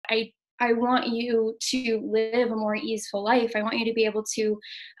I want you to live a more easeful life. I want you to be able to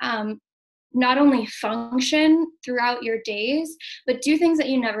not only function throughout your days, but do things that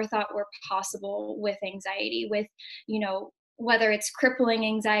you never thought were possible with anxiety, with, whether it's crippling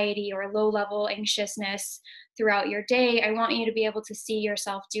anxiety or low level anxiousness throughout your day. I want you to be able to see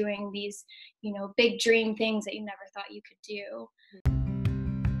yourself doing these, big dream things that you never thought you could do.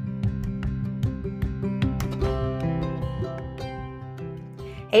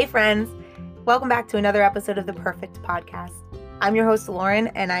 Hey friends, welcome back to another episode of The Perfect Podcast. I'm your host, Lauren,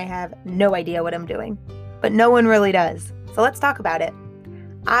 and I have no idea what I'm doing, but no one really does. So let's talk about it.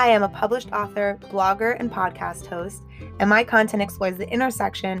 I am a published author, blogger, and podcast host, and my content explores the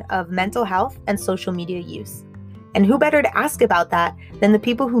intersection of mental health and social media use. And who better to ask about that than the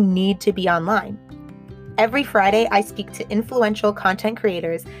people who need to be online? Every Friday, I speak to influential content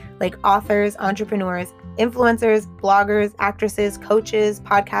creators like authors, entrepreneurs, influencers, bloggers, actresses, coaches,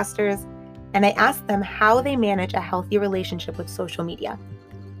 podcasters, and I ask them how they manage a healthy relationship with social media.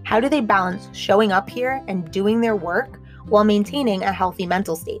 How do they balance showing up here and doing their work while maintaining a healthy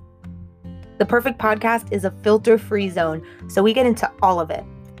mental state? The Perfect Podcast is a filter-free zone, so we get into all of it.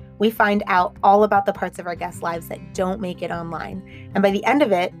 We find out all about the parts of our guests' lives that don't make it online, and by the end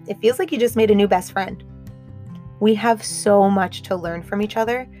of it, it feels like you just made a new best friend. We have so much to learn from each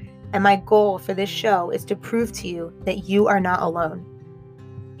other, and my goal for this show is to prove to you that you are not alone.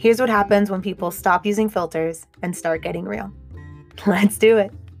 Here's what happens when people stop using filters and start getting real. Let's do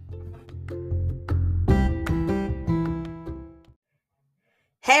it.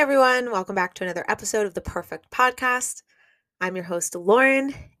 Hey everyone, welcome back to another episode of The Perfect Podcast. I'm your host,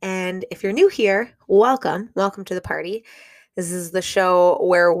 Lauren, and if you're new here, welcome to the party. This is the show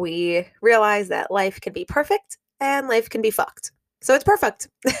where we realize that life can be perfect and life can be fucked. So it's perfect,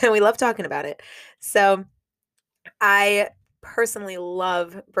 and we love talking about it. So I personally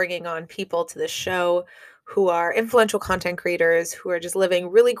love bringing on people to the show who are influential content creators, who are just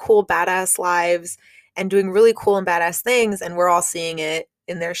living really cool, badass lives and doing really cool and badass things, and we're all seeing it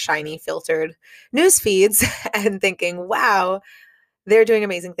in their shiny, filtered news feeds and thinking, wow, they're doing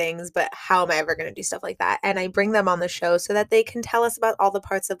amazing things, but how am I ever going to do stuff like that? And I bring them on the show so that they can tell us about all the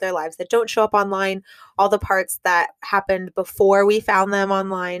parts of their lives that don't show up online, all the parts that happened before we found them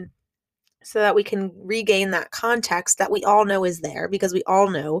online, so that we can regain that context that we all know is there, because we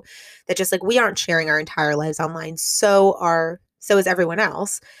all know that just like we aren't sharing our entire lives online, so is everyone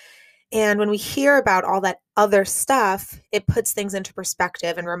else. And when we hear about all that other stuff, it puts things into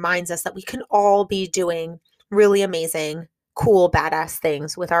perspective and reminds us that we can all be doing really amazing, cool, badass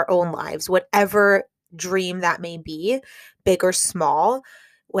things with our own lives, whatever dream that may be, big or small,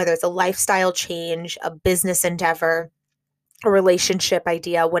 whether it's a lifestyle change, a business endeavor, a relationship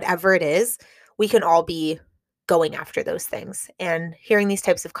idea, whatever it is, we can all be going after those things. And hearing these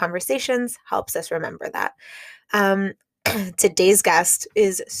types of conversations helps us remember that. Today's guest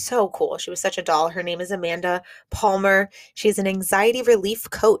is so cool. She was such a doll. Her name is Amanda Palmer. She's an anxiety relief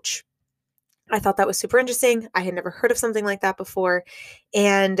coach. I thought that was super interesting. I had never heard of something like that before.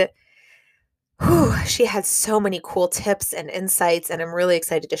 And she had so many cool tips and insights, and I'm really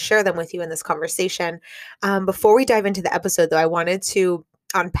excited to share them with you in this conversation. Before we dive into the episode, though, I wanted to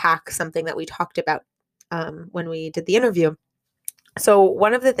unpack something that we talked about when we did the interview. So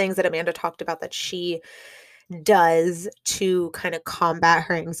one of the things that Amanda talked about that she does to kind of combat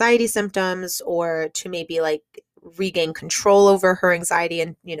her anxiety symptoms, or to maybe like regain control over her anxiety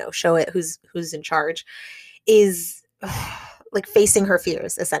and, show it who's in charge, is like facing her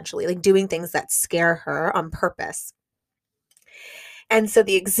fears, essentially, like doing things that scare her on purpose. And so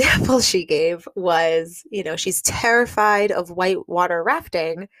the example she gave was, she's terrified of whitewater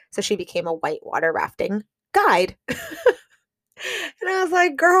rafting, so she became a whitewater rafting guide. And I was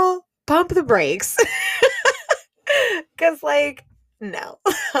like, girl, pump the brakes. Because no.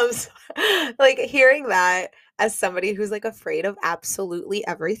 Like hearing that as somebody who's like afraid of absolutely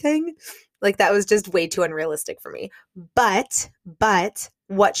everything, like that was just way too unrealistic for me. But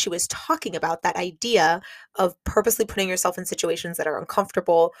what she was talking about, that idea of purposely putting yourself in situations that are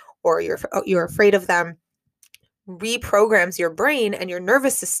uncomfortable or you're afraid of them, reprograms your brain and your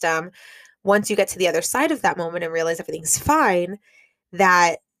nervous system once you get to the other side of that moment and realize everything's fine,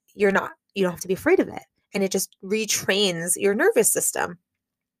 that you don't have to be afraid of it. And it just retrains your nervous system.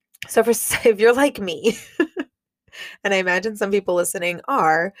 So if you're like me, and I imagine some people listening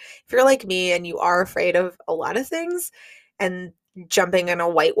are, if you're like me and you are afraid of a lot of things, and jumping on a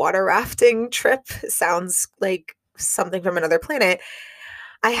whitewater rafting trip sounds like something from another planet,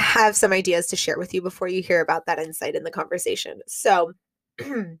 I have some ideas to share with you before you hear about that insight in the conversation. So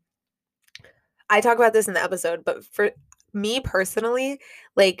I talk about this in the episode, but me personally,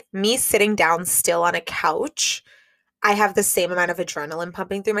 like me sitting down still on a couch, I have the same amount of adrenaline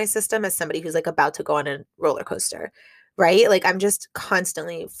pumping through my system as somebody who's like about to go on a roller coaster, right? Like I'm just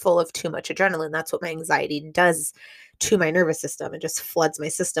constantly full of too much adrenaline. That's what my anxiety does to my nervous system. It just floods my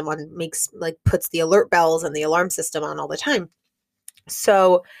system on, makes like puts the alert bells and the alarm system on all the time.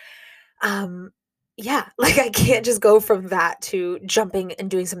 So, yeah, like I can't just go from that to jumping and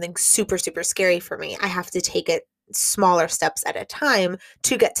doing something super, super scary for me. I have to take it smaller steps at a time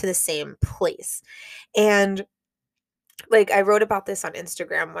to get to the same place. And like I wrote about this on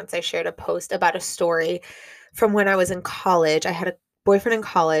Instagram once. I shared a post about a story from when I was in college. I had a boyfriend in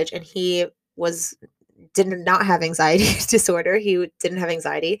college and he was did not have anxiety disorder. He didn't have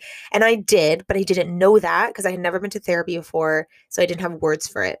anxiety. And I did, but I didn't know that because I had never been to therapy before. So I didn't have words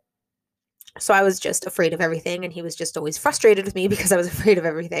for it. So I was just afraid of everything. And he was just always frustrated with me because I was afraid of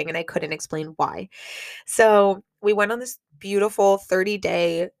everything and I couldn't explain why. So we went on this beautiful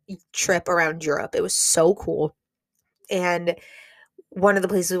 30-day trip around Europe. It was so cool. And one of the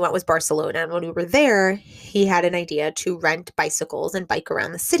places we went was Barcelona. And when we were there, he had an idea to rent bicycles and bike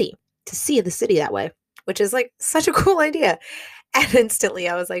around the city to see the city that way, which is like such a cool idea. And instantly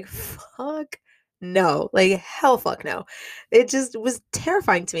I was like, fuck no, like hell fuck no. It just was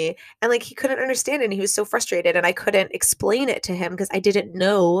terrifying to me. And like he couldn't understand it and he was so frustrated and I couldn't explain it to him because I didn't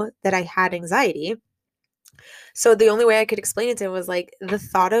know that I had anxiety. So the only way I could explain it to him was like the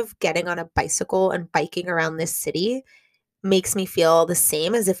thought of getting on a bicycle and biking around this city makes me feel the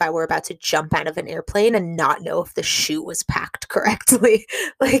same as if I were about to jump out of an airplane and not know if the chute was packed correctly.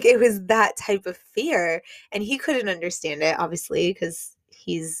 Like it was that type of fear. And he couldn't understand it, obviously, because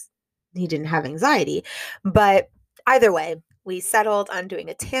he didn't have anxiety. But either way, we settled on doing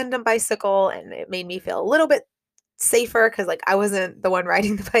a tandem bicycle and it made me feel a little bit safer because like I wasn't the one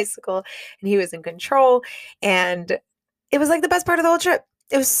riding the bicycle and he was in control. And it was like the best part of the whole trip.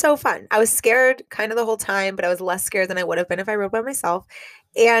 It was so fun. I was scared kind of the whole time, but I was less scared than I would have been if I rode by myself.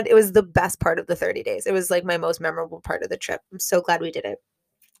 And it was the best part of the 30 days. It was like my most memorable part of the trip. I'm so glad we did it.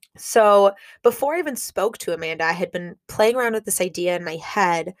 So before I even spoke to Amanda, I had been playing around with this idea in my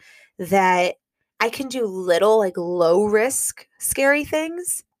head that I can do little, like low risk, scary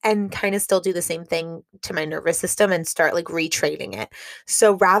things and kind of still do the same thing to my nervous system and start like retraining it.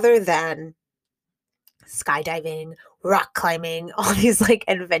 So rather than skydiving, rock climbing, all these like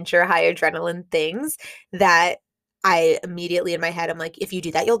adventure, high adrenaline things that I immediately in my head, I'm like, if you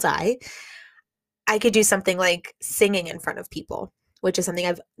do that, you'll die. I could do something like singing in front of people, which is something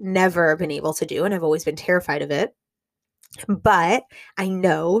I've never been able to do. And I've always been terrified of it. But I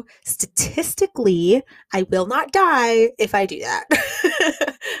know statistically, I will not die if I do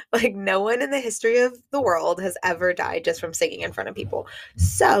that. Like, no one in the history of the world has ever died just from singing in front of people.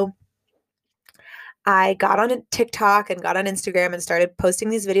 So, I got on TikTok and got on Instagram and started posting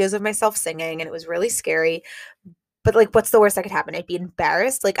these videos of myself singing, and it was really scary. But like, what's the worst that could happen? I'd be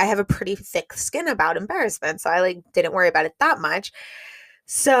embarrassed. Like, I have a pretty thick skin about embarrassment, so I like didn't worry about it that much.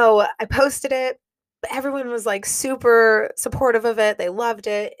 So I posted it. But everyone was like super supportive of it. They loved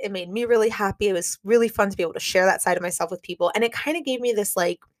it. It made me really happy. It was really fun to be able to share that side of myself with people. And it kind of gave me this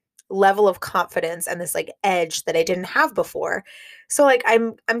like level of confidence and this like edge that I didn't have before. So like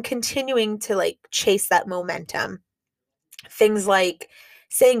I'm continuing to like chase that momentum. Things like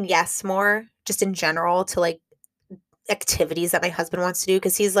saying yes more just in general to like activities that my husband wants to do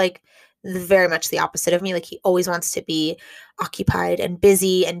because he's like very much the opposite of me. Like he always wants to be occupied and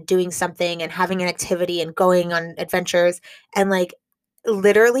busy and doing something and having an activity and going on adventures. And like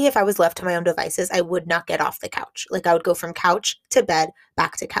literally, if I was left to my own devices, I would not get off the couch. Like I would go from couch to bed,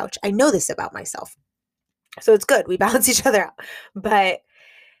 back to couch. I know this about myself. So it's good. We balance each other out. But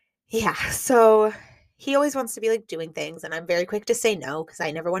yeah, so he always wants to be like doing things. And I'm very quick to say no because I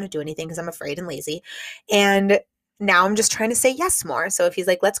never want to do anything because I'm afraid and lazy. And now I'm just trying to say yes more. So if he's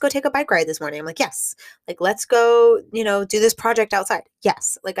like, let's go take a bike ride this morning, I'm like, yes. Like, let's go, do this project outside.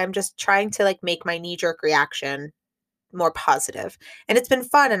 Yes. Like, I'm just trying to like make my knee-jerk reaction more positive. And it's been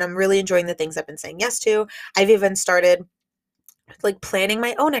fun. And I'm really enjoying the things I've been saying yes to. I've even started like planning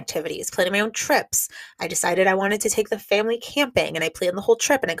my own activities, planning my own trips. I decided I wanted to take the family camping and I planned the whole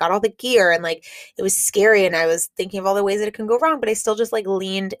trip and I got all the gear and like it was scary and I was thinking of all the ways that it can go wrong, but I still just like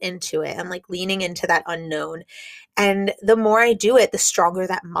leaned into it and like leaning into that unknown. And the more I do it, the stronger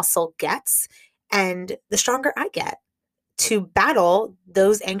that muscle gets and the stronger I get to battle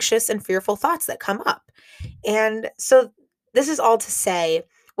those anxious and fearful thoughts that come up. And so this is all to say,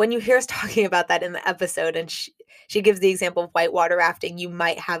 when you hear us talking about that in the episode and she gives the example of whitewater rafting, you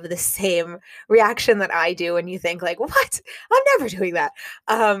might have the same reaction that I do and you think like, what? I'm never doing that.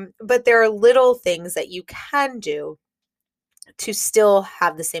 But there are little things that you can do to still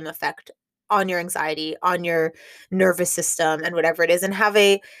have the same effect on your anxiety, on your nervous system, and whatever it is, and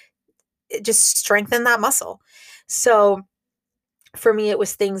just strengthen that muscle. So for me, it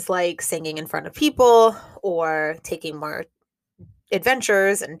was things like singing in front of people or taking more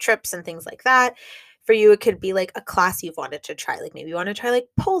adventures and trips and things like that. For you, it could be like a class you've wanted to try. Like maybe you want to try like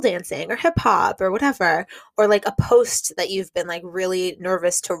pole dancing or hip hop or whatever, or like a post that you've been like really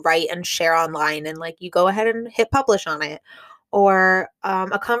nervous to write and share online, and like you go ahead and hit publish on it. Or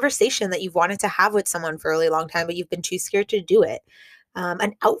a conversation that you've wanted to have with someone for a really long time, but you've been too scared to do it.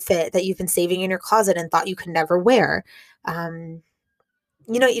 An outfit that you've been saving in your closet and thought you could never wear. You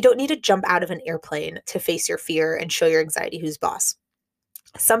don't need to jump out of an airplane to face your fear and show your anxiety who's boss.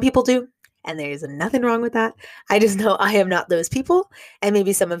 Some people do, and there's nothing wrong with that. I just know I am not those people, and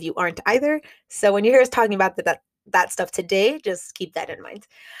maybe some of you aren't either. So when you hear us talking about that stuff today, just keep that in mind.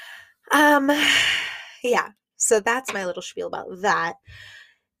 Yeah. So that's my little spiel about that.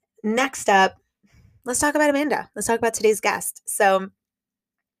 Next up, let's talk about Amanda. Let's talk about today's guest. So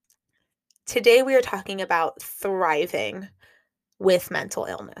today we are talking about thriving with mental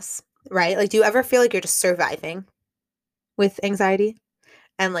illness, right? Like, do you ever feel like you're just surviving with anxiety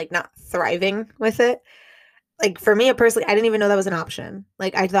and like not thriving with it? Like for me personally, I didn't even know that was an option.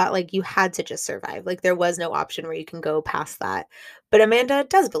 Like I thought like you had to just survive. Like there was no option where you can go past that. But Amanda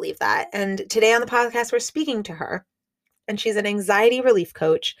does believe that. And today on the podcast, we're speaking to her. And she's an anxiety relief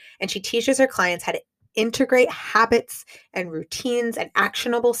coach, and she teaches her clients how to integrate habits and routines and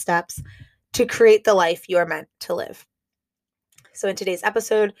actionable steps to create the life you are meant to live. So in today's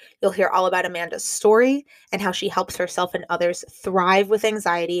episode, you'll hear all about Amanda's story and how she helps herself and others thrive with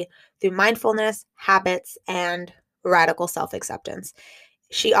anxiety through mindfulness, habits, and radical self-acceptance.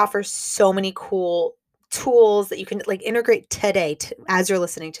 She offers so many cool tools that you can like integrate today as you're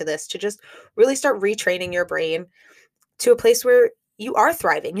listening to this to just really start retraining your brain to a place where you are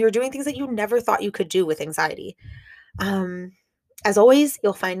thriving. You're doing things that you never thought you could do with anxiety. As always,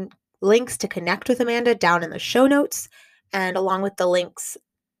 you'll find links to connect with Amanda down in the show notes. And along with the links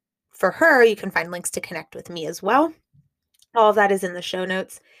for her, you can find links to connect with me as well. All of that is in the show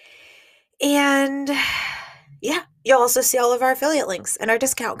notes. And yeah, you'll also see all of our affiliate links and our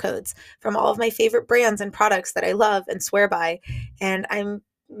discount codes from all of my favorite brands and products that I love and swear by. And I'm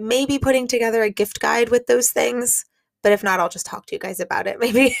maybe putting together a gift guide with those things. But if not, I'll just talk to you guys about it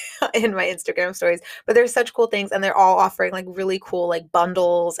maybe in my Instagram stories. But there's such cool things, and they're all offering like really cool like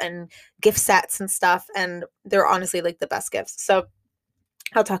bundles and gift sets and stuff. And they're honestly like the best gifts. So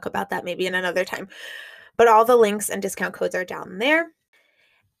I'll talk about that maybe in another time. But all the links and discount codes are down there.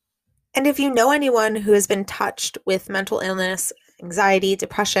 And if you know anyone who has been touched with mental illness, anxiety,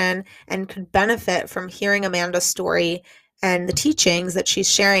 depression, and could benefit from hearing Amanda's story and the teachings that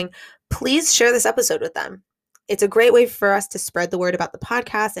she's sharing, please share this episode with them. It's a great way for us to spread the word about the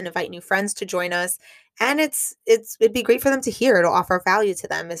podcast and invite new friends to join us. And it'd be great for them to hear. It'll offer value to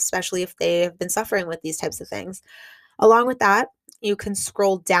them, especially if they have been suffering with these types of things. Along with that, you can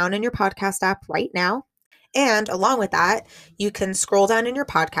scroll down in your podcast app right now. And along with that, you can scroll down in your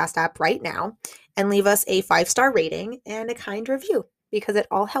podcast app right now and leave us a 5-star rating and a kind review, because it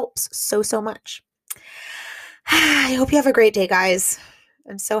all helps so, so much. I hope you have a great day, guys.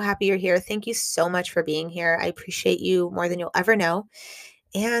 I'm so happy you're here. Thank you so much for being here. I appreciate you more than you'll ever know.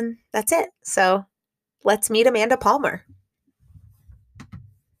 And that's it. So let's meet Amanda Palmer.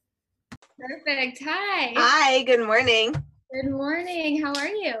 Perfect. Hi. Hi, good morning. Good morning. How are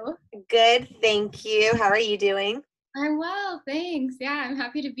you? Good, thank you. How are you doing? I'm well, thanks. Yeah, I'm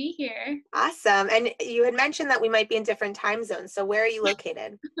happy to be here. Awesome. And you had mentioned that we might be in different time zones. So where are you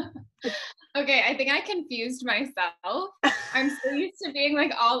located? Okay, I think I confused myself. I'm so used to being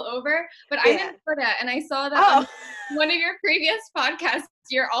like all over, but I'm in Florida, and I saw that on one of your previous podcasts,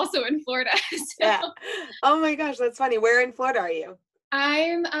 you're also in Florida. So. Yeah. Oh my gosh, that's funny. Where in Florida are you?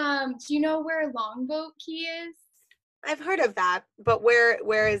 I'm, do you know where Longboat Key is? I've heard of that, but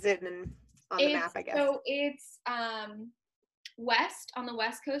where is it on the map, I guess? So it's on the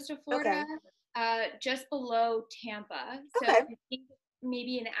west coast of Florida, just below Tampa. So I think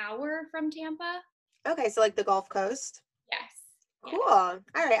maybe an hour from Tampa. Okay, so like the Gulf Coast? Yes. Cool. All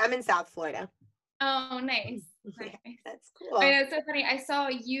right, I'm in South Florida. Oh, nice. Nice. That's cool. I know, it's so funny. I saw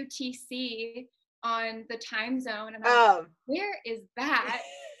UTC on the time zone, and I was like, where is that?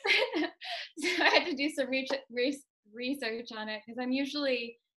 So I had to do some research on it, because I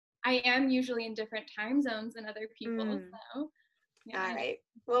am usually in different time zones than other people. So. Yeah. All right.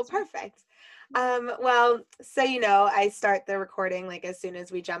 Well, perfect. Well, so I start the recording like as soon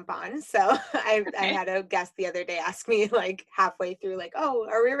as we jump on. So I Okay. had a guest the other day ask me like halfway through, like, "Oh,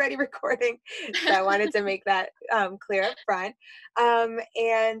 are we already recording?" So I wanted to make that clear up front.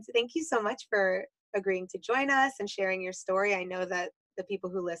 And thank you so much for agreeing to join us and sharing your story. I know that the people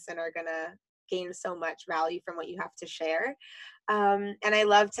who listen are gonna gain so much value from what you have to share. And I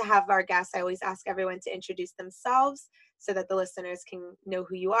love to have our guests. I always ask everyone to introduce themselves so that the listeners can know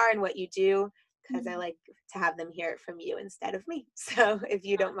who you are and what you do, because I Mhm. like to have them hear it from you instead of me. So if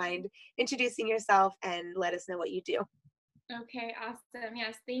you don't mind introducing yourself and let us know what you do. Okay, awesome.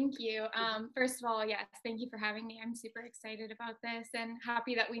 Yes, thank you. First of all, yes, thank you for having me. I'm super excited about this and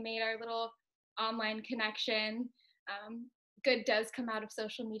happy that we made our little online connection. Um, Good does come out of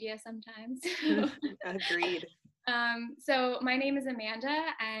social media sometimes. Agreed. So my name is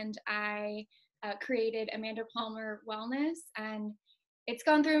Amanda, and I created Amanda Palmer Wellness, and it's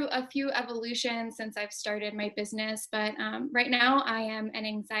gone through a few evolutions since I've started my business. But right now, I am an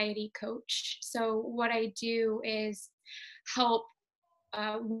anxiety coach. So what I do is help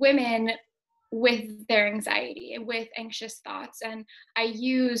women with their anxiety, with anxious thoughts, and I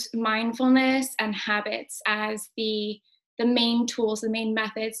use mindfulness and habits as the main tools, the main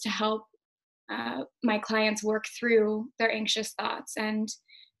methods to help my clients work through their anxious thoughts and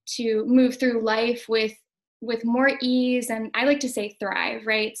to move through life with more ease, and I like to say thrive,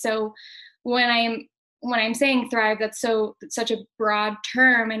 right? So when I'm saying thrive, that's such a broad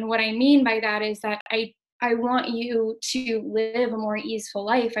term, and what I mean by that is that I want you to live a more easeful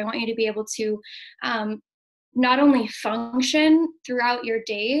life. I want you to be able to um, not only function throughout your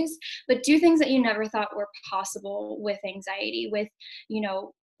days, but do things that you never thought were possible with anxiety, with,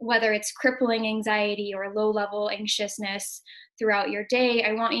 whether it's crippling anxiety or low level anxiousness throughout your day.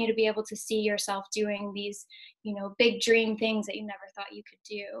 I want you to be able to see yourself doing these, big dream things that you never thought you could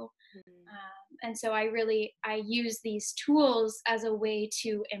do. And so I use these tools as a way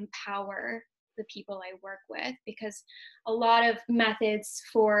to empower the people I work with, because a lot of methods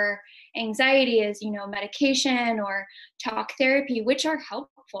for anxiety is, medication or talk therapy, which are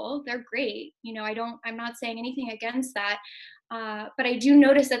helpful. They're great. I'm not saying anything against that. But I do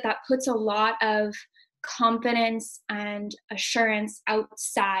notice that puts a lot of confidence and assurance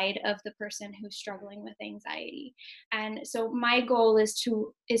outside of the person who's struggling with anxiety. And so my goal is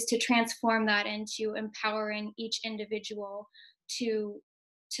to transform that into empowering each individual to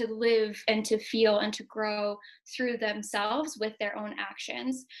live and to feel and to grow through themselves with their own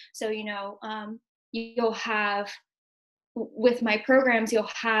actions. So you'll have, with my programs, you'll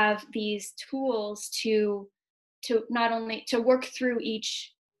have these tools to not only to work through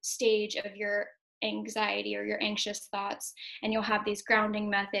each stage of your anxiety or your anxious thoughts, and you'll have these grounding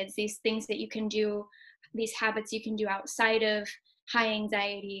methods, these things that you can do, these habits you can do outside of high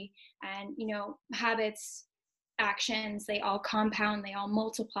anxiety. And habits, actions, they all compound, they all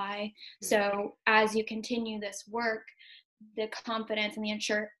multiply. So as you continue this work, the confidence and the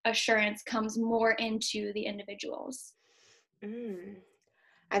assurance comes more into the individuals. Mm.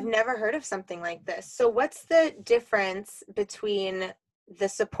 I've never heard of something like this. So what's the difference between the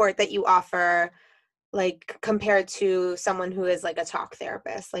support that you offer, like compared to someone who is like a talk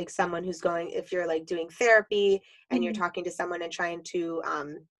therapist, like someone who's going, if you're like doing therapy and you're Mhm. talking to someone and trying to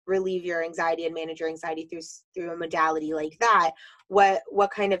relieve your anxiety and manage your anxiety through a modality like that,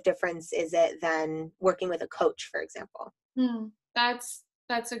 what kind of difference is it than working with a coach, for example?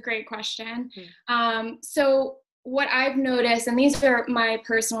 That's a great question. Mm. So what I've noticed, and these are my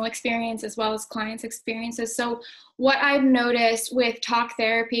personal experience as well as clients' experiences. So what I've noticed with talk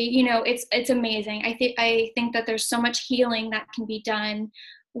therapy, it's amazing. I think that there's so much healing that can be done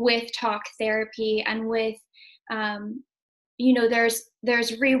with talk therapy, and with there's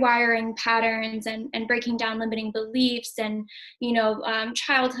rewiring patterns and breaking down limiting beliefs, and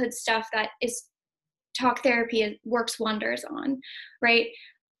childhood stuff that is talk therapy works wonders on, right?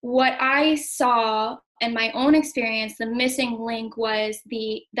 What I saw in my own experience, the missing link was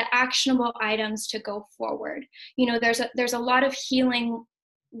the actionable items to go forward. There's a lot of healing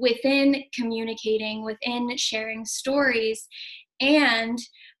within communicating, within sharing stories, and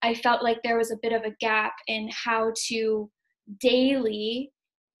I felt like there was a bit of a gap in how to daily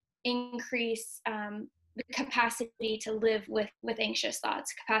increase the capacity to live with anxious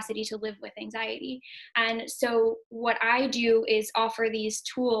thoughts, capacity to live with anxiety. And so what I do is offer these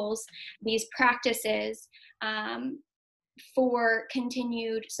tools, these practices, for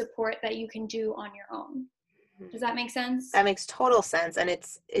continued support that you can do on your own. Does that make sense? That makes total sense. And Okay.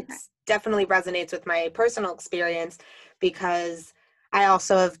 it's definitely resonates with my personal experience, because I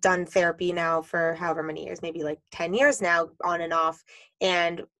also have done therapy now for however many years, maybe like 10 years now, on and off.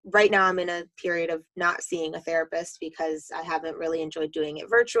 And right now I'm in a period of not seeing a therapist because I haven't really enjoyed doing it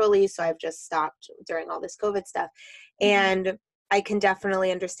virtually. So I've just stopped during all this COVID stuff. Mhm. And I can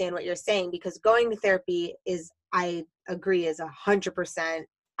definitely understand what you're saying, because going to therapy is, I agree, is 100%,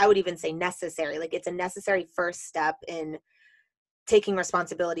 I would even say necessary. Like, it's a necessary first step in taking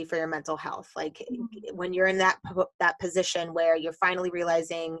responsibility for your mental health. Like, Mhm. when you're in that position where you're finally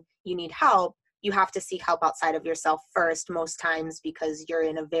realizing you need help, you have to seek help outside of yourself first, most times, because you're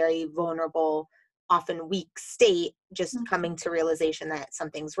in a very vulnerable, often weak state, just Mhm. coming to realization that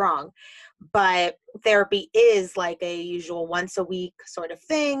something's wrong. But therapy is like a usual once a week sort of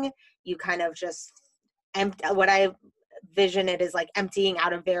thing. You kind of just what I vision it is like emptying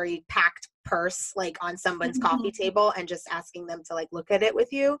out a very packed purse, like on someone's coffee Mhm. table, and just asking them to like look at it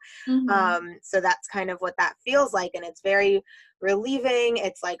with you. Mhm. So that's kind of what that feels like, and it's very relieving.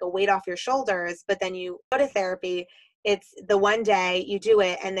 It's like a weight off your shoulders. But then you go to therapy, it's the one day you do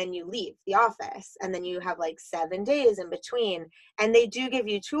it and then you leave the office, and then you have like 7 days in between, and they do give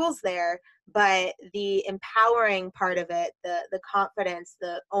you tools there. But the empowering part of it, the confidence,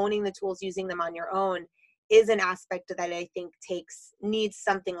 the owning the tools, using them on your own, is an aspect that I think needs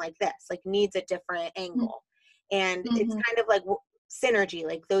something like this, like needs a different angle. And it's Mhm. kind of like synergy,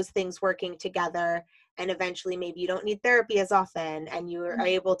 like those things working together. And eventually maybe you don't need therapy as often, and you are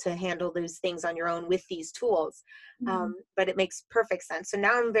able to handle those things on your own with these tools. Mhm. But it makes perfect sense. So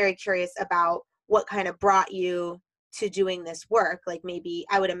now I'm very curious about what kind of brought you to doing this work. Like, maybe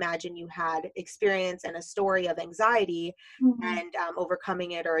I would imagine you had experience and a story of anxiety, Mhm. and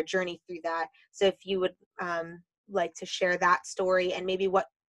overcoming it, or a journey through that. So if you would like to share that story, and maybe what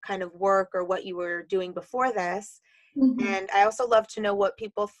kind of work or what you were doing before this. Mhm. And I also love to know what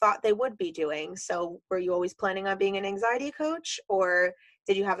people thought they would be doing. So were you always planning on being an anxiety coach, or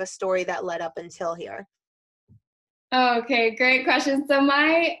did you have a story that led up until here? Okay, great question. So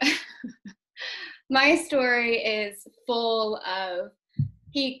my my story is full of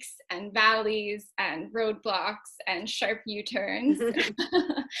peaks and valleys and roadblocks and sharp U-turns.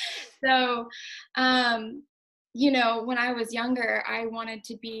 So, um, when I was younger, I wanted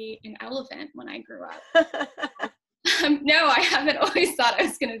to be an elephant when I grew up. No, I haven't always thought I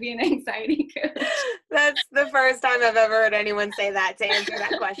was going to be an anxiety coach. That's the first time I've ever heard anyone say that to answer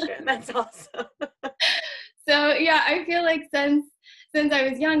that question. That's awesome. So yeah, I feel like since I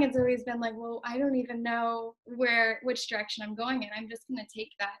was young, it's always been like, well, I don't even know which direction I'm going in. I'm just going to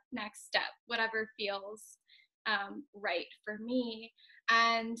take that next step, whatever feels right for me.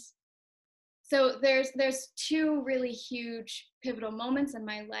 And so there's two really huge pivotal moments in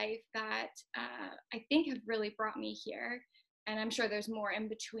my life that I think have really brought me here, and I'm sure there's more in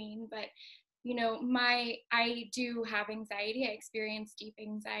between. But my I do have anxiety. I experience deep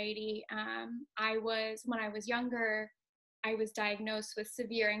anxiety. When I was younger, I was diagnosed with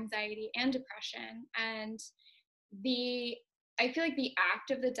severe anxiety and depression, and the I feel like the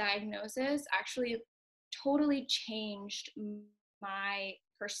act of the diagnosis actually totally changed my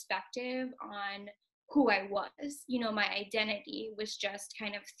perspective on who I was. My identity was just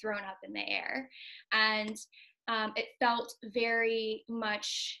kind of thrown up in the air. And it felt very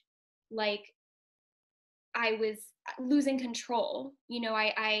much like I was losing control.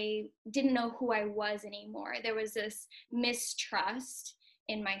 I didn't know who I was anymore. There was this mistrust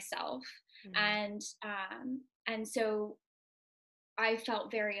in myself. Mm. And so I felt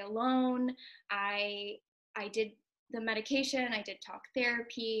very alone. I did the medication, I did talk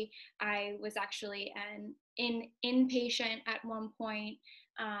therapy. I was actually an inpatient at one point.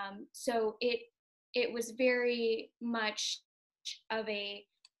 So it was very much of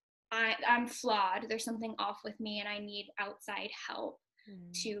I'm flawed. There's something off with me, and I need outside help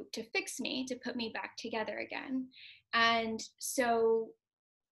Mm. to fix me, to put me back together again. And so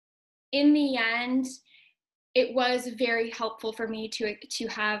in the end, it was very helpful for me to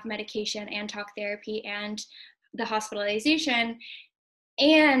have medication and talk therapy and the hospitalization.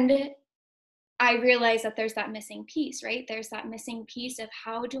 And I realized that there's that missing piece, right? There's that missing piece of,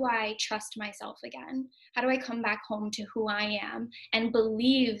 how do I trust myself again? How do I come back home to who I am and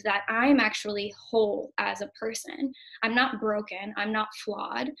believe that I'm actually whole as a person? I'm not broken. I'm not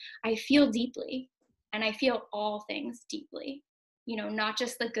flawed. I feel deeply, and I feel all things deeply. Not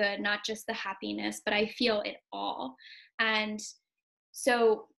just the good, not just the happiness, but I feel it all. And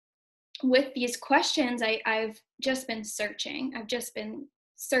so with these questions, I've just been searching. I've just been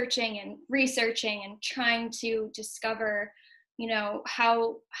searching and researching and trying to discover,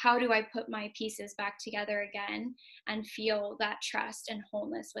 how do I put my pieces back together again and feel that trust and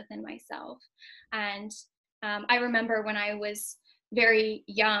wholeness within myself. And I remember when I was very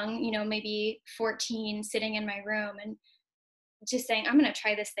young, maybe 14, sitting in my room and just saying, I'm going to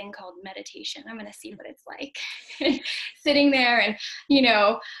try this thing called meditation. I'm going to see what it's like. Sitting there and,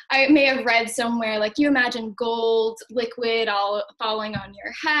 I may have read somewhere, like, you imagine gold liquid all falling on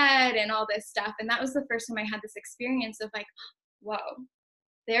your head and all this stuff. And that was the first time I had this experience of like, whoa,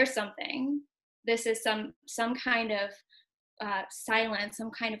 there's something. This is some kind of silence, some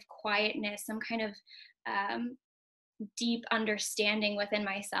kind of quietness, some kind of deep understanding within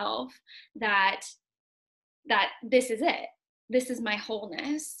myself that this is it. This is my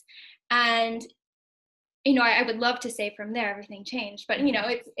wholeness. And I would love to say from there everything changed, but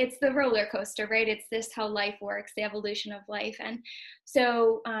it's the roller coaster, right? It's this how life works, the evolution of life. And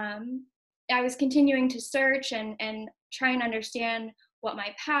so I was continuing to search and try and understand what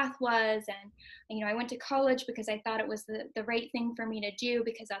my path was. And I went to college because I thought it was the right thing for me to do,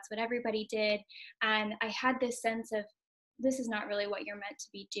 because that's what everybody did. And I had this sense of, this is not really what you're meant to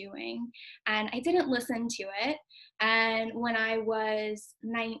be doing. And I didn't listen to it. And when I was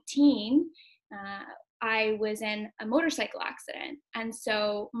 19, I was in a motorcycle accident. And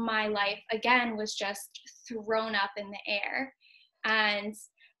so my life again was just thrown up in the air. And,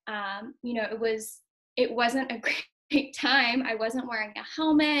 it wasn't a great time. I wasn't wearing a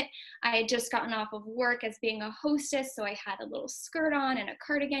helmet. I had just gotten off of work as being a hostess. So I had a little skirt on and a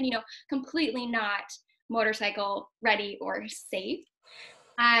cardigan, completely not motorcycle ready or safe.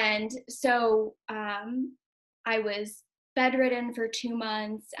 And so I was bedridden for 2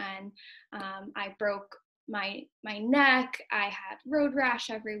 months, and I broke my neck. I had road rash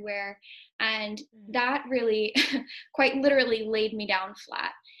everywhere, and that really quite literally laid me down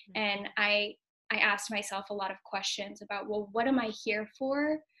flat. And I asked myself a lot of questions about, well, what am I here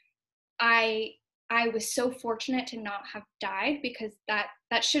for? I was so fortunate to not have died, because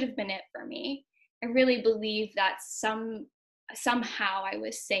that should have been it for me. I really believe that somehow I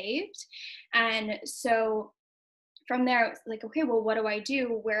was saved. And so from there, it's like, okay, well, what do I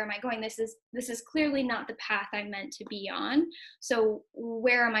do? Where am I going? This is clearly not the path I'm meant to be on. So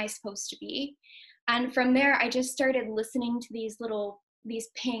where am I supposed to be? And from there, I just started listening to these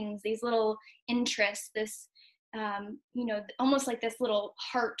pings, these little interests, this, almost like this little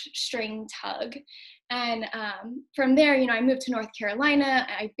heartstring tug. And from there, I moved to North Carolina.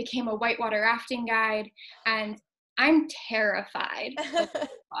 I became a whitewater rafting guide, and I'm terrified of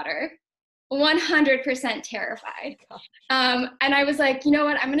water. 100% terrified. And I was like, you know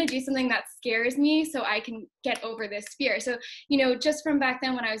what, I'm going to do something that scares me so I can get over this fear. So, just from back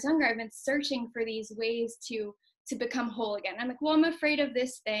then when I was younger, I've been searching for these ways to become whole again. I'm like, well, I'm afraid of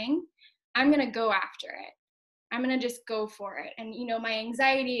this thing. I'm going to go after it. I'm going to just go for it. And, my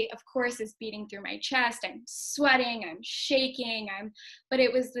anxiety, of course, is beating through my chest. I'm sweating, I'm shaking, but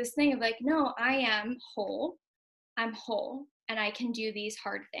it was this thing of like, no, I am whole. I'm whole, and I can do these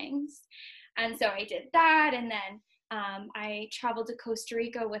hard things. And so I did that. And then I traveled to Costa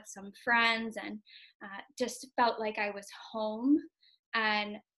Rica with some friends, and just felt like I was home,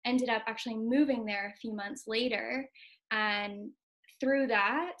 and ended up actually moving there a few months later. And through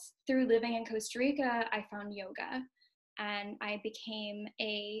living in Costa Rica, I found yoga, and I became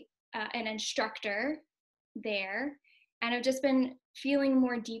an instructor there. And I've just been feeling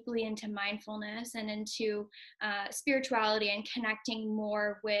more deeply into mindfulness and into spirituality, and connecting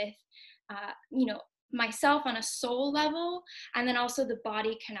more with, myself on a soul level, and then also the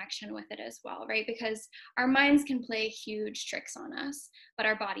body connection with it as well, right? Because our minds can play huge tricks on us, but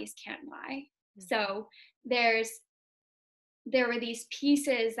our bodies can't lie. So there were these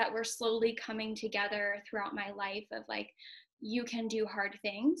pieces that were slowly coming together throughout my life of like, you can do hard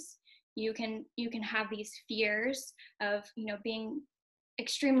things. You can have these fears of, being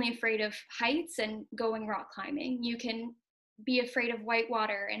extremely afraid of heights and going rock climbing. You can be afraid of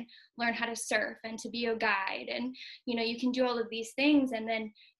whitewater and learn how to surf and to be a guide. And, you can do all of these things, and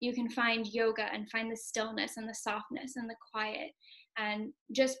then you can find yoga and find the stillness and the softness and the quiet, and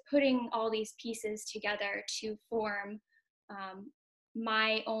just putting all these pieces together to form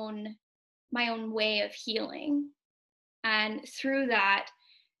my own way of healing. And through that,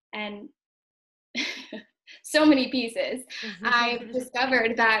 and so many pieces, I've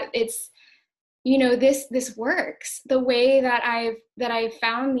discovered that it's, this works. The way that I've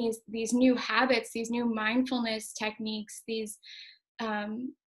found these new habits, these new mindfulness techniques, these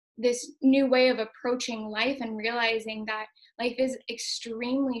this new way of approaching life, and realizing that life is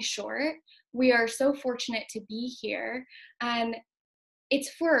extremely short. We are so fortunate to be here, and it's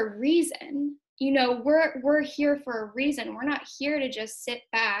for a reason. We're here for a reason. We're not here to just sit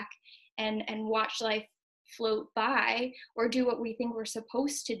back and watch life float by or do what we think we're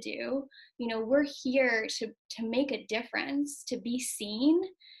supposed to do. We're here to make a difference, to be seen,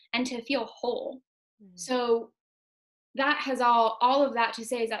 and to feel whole. Mm. So that has all of that to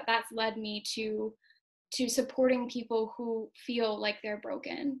say is that that's led me to supporting people who feel like they're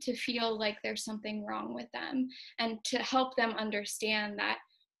broken, to feel like there's something wrong with them, and to help them understand that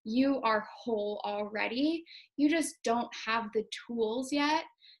you are whole already. You just don't have the tools yet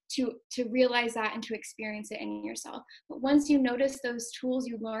to realize that and to experience it in yourself. But once you notice those tools,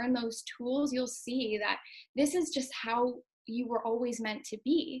 you learn those tools, you'll see that this is just how you were always meant to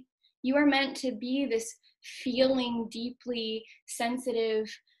be. You are meant to be this feeling, deeply sensitive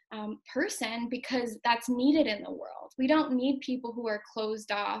person, because that's needed in the world. We don't need people who are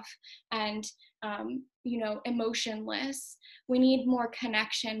closed off and emotionless. We need more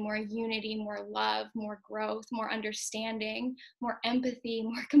connection, more unity, more love, more growth, more understanding, more empathy,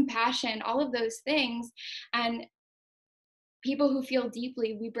 more compassion, all of those things. And people who feel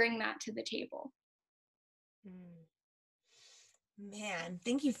deeply, we bring that to the table. Mm. Man,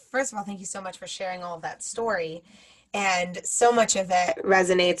 thank you. First of all, thank you so much for sharing all of that story. And so much of it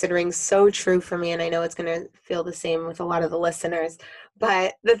resonates and rings so true for me. And I know it's going to feel the same with a lot of the listeners.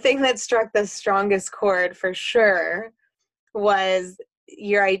 But the thing that struck the strongest chord for sure was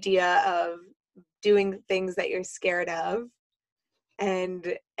your idea of doing things that you're scared of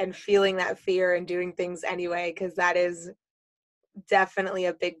and feeling that fear and doing things anyway, because that is definitely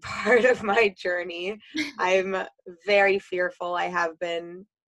a big part of my journey. I'm very fearful. I have been,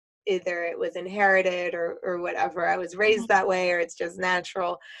 either it was inherited or whatever. I was raised that way, or it's just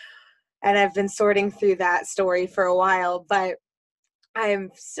natural. And I've been sorting through that story for a while, but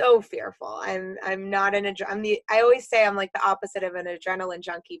I'm so fearful. I'm not I always say I'm like the opposite of an adrenaline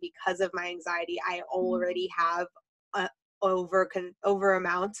junkie because of my anxiety. I already have a an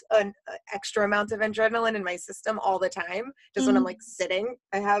extra amount of adrenaline in my system all the time. Just when I'm like sitting,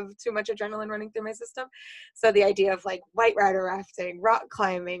 I have too much adrenaline running through my system. So the idea of like white rider rafting, rock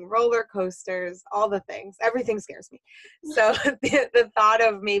climbing, roller coasters, all the things, everything scares me. So the thought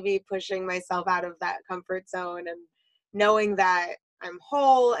of maybe pushing myself out of that comfort zone and knowing that I'm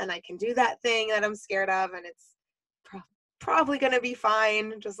whole and I can do that thing that I'm scared of, and it's probably going to be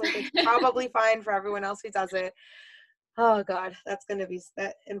fine, just like it's probably fine for everyone else who does it. Oh God, that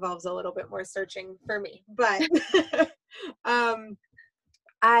involves a little bit more searching for me. But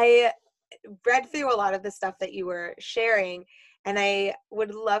I read through a lot of the stuff that you were sharing, and I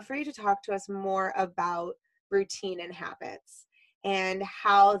would love for you to talk to us more about routine and habits and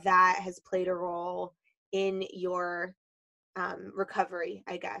how that has played a role in your recovery,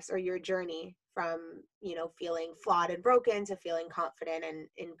 I guess, or your journey from, feeling flawed and broken to feeling confident and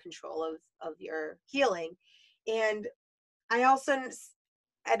in control of your healing. And I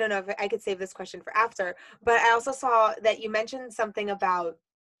don't know if I could save this question for after, but I also saw that you mentioned something about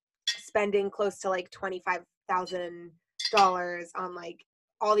spending close to like $25,000 on like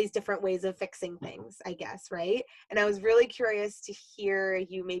all these different ways of fixing things, I guess, right? And I was really curious to hear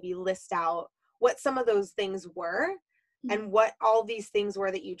you maybe list out what some of those things were and what all these things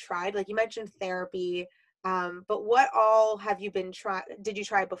were that you tried. Like you mentioned therapy, but what all did you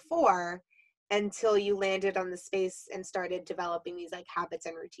try before until you landed on the space and started developing these like habits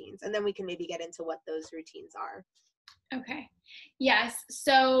and routines? And then we can maybe get into what those routines are. Okay. Yes.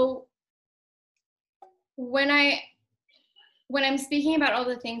 So when I'm speaking about all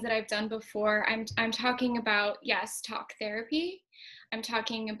the things that I've done before, I'm talking about, yes, talk therapy. I'm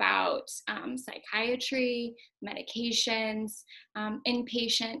talking about psychiatry, medications,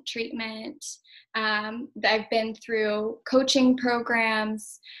 inpatient treatment. I've been through coaching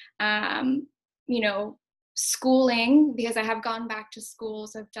programs, schooling, because I have gone back to school,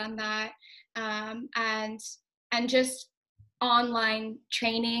 so I've done that, and just online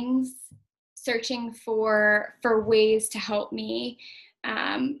trainings, searching for ways to help me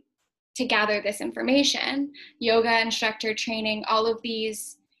to gather this information, yoga instructor training, all of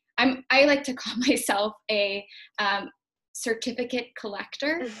these. I like to call myself a certificate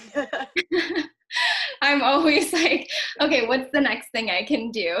collector. I'm always like, okay, what's the next thing I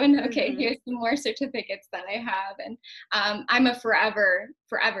can do? And okay, here's some more certificates that I have. And I'm a forever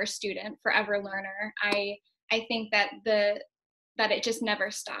student, forever learner. I think that that it just never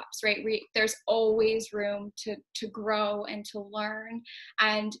stops, right? There's always room to grow and to learn.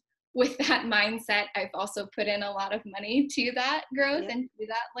 And with that mindset, I've also put in a lot of money to that growth and to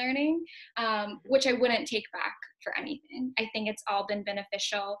that learning, which I wouldn't take back for anything. I think it's all been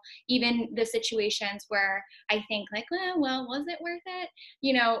beneficial. Even the situations where I think like, well, was it worth it?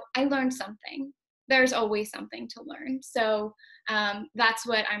 I learned something. There's always something to learn. So that's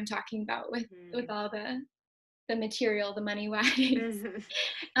what I'm talking about with all the material, the money wise. Mhm.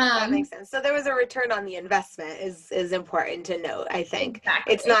 That um makes sense. So there was a return on the investment is important to note, I think.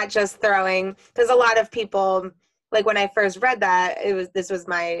 It's exactly. not just throwing, because a lot of people, like when I first read that, this was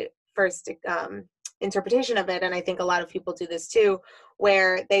my first interpretation of it, and I think a lot of people do this too,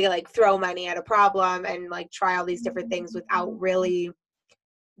 where they like throw money at a problem and like try all these different things without really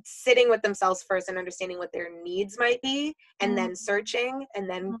sitting with themselves first and understanding what their needs might be, and then searching, and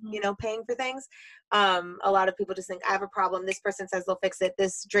then paying for things. A lot of people just think, I have a problem, this person says they'll fix it,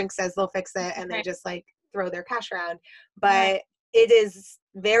 this drink says they'll fix it, and they Right. just like throw their cash around. Right. But it is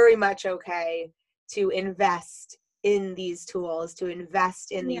very much okay to invest in these tools, to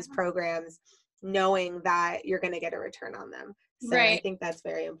invest in Yeah. these programs, knowing that you're going to get a return on them. So I Right. think that's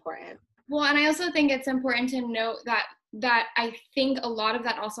very important. Well, and I also think it's important to note that I think a lot of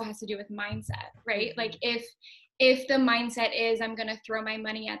that also has to do with mindset, right? Like if the mindset is I'm going to throw my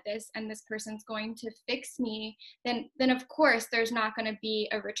money at this and this person's going to fix me, then of course there's not going to be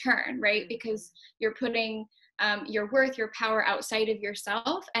a return, right? Because you're putting your worth, your power outside of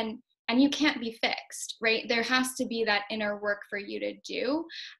yourself, and you can't be fixed, right? There has to be that inner work for you to do.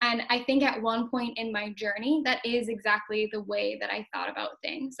 And I think at one point in my journey, that is exactly the way that I thought about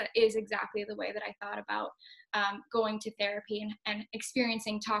things. That is exactly the way that I thought about going to therapy and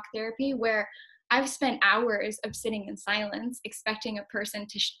experiencing talk therapy, where I've spent hours of sitting in silence, expecting a person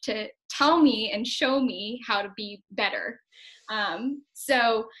to tell me and show me how to be better.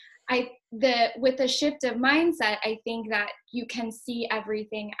 So with the shift of mindset, I think that you can see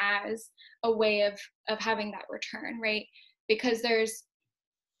everything as a way of having that return, right? Because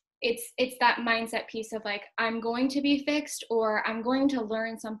it's that mindset piece of like, I'm going to be fixed, or I'm going to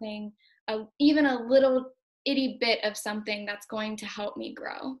learn something, even a little itty bit of something that's going to help me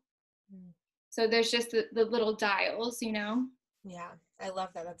grow. So there's just the little dials, you know? Yeah, I love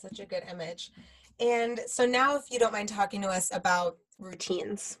that. That's such a good image. And so now, if you don't mind talking to us about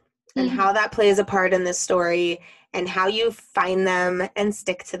routines and Mhm. how that plays a part in this story, and how you find them and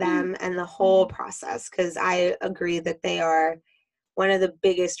stick to them, and the whole process, because I agree that they are one of the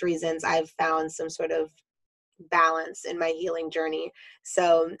biggest reasons I've found some sort of balance in my healing journey.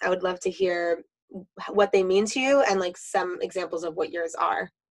 So I would love to hear what they mean to you, and like some examples of what yours are.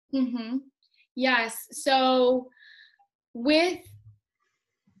 Mm-hmm. Yes. So with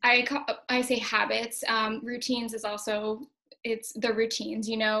I say habits, routines is also, it's the routines,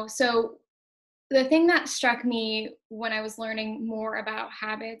 you know. So the thing that struck me when I was learning more about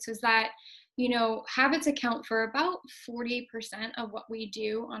habits was that, you know, habits account for about 40% of what we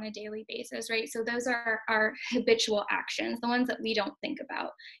do on a daily basis, right? So those are our habitual actions, the ones that we don't think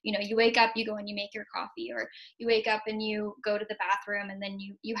about. You know, you wake up, you go and you make your coffee, or you wake up and you go to the bathroom, and then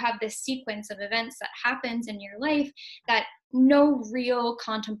you have this sequence of events that happens in your life that no real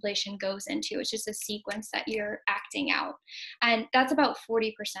contemplation goes into. It's just a sequence that you're acting out. And that's about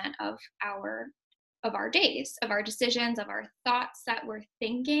 40% of our days, of our decisions, of our thoughts that we're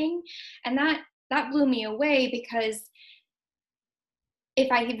thinking. And that blew me away, because if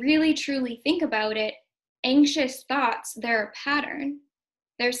I really truly think about it, anxious thoughts, they're a pattern.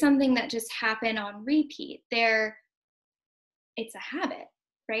 They're something that just happen on repeat. It's a habit,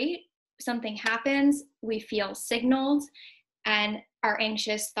 right? Something happens, we feel signaled, and our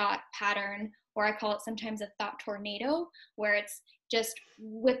anxious thought pattern, or I call it sometimes a thought tornado, where it's just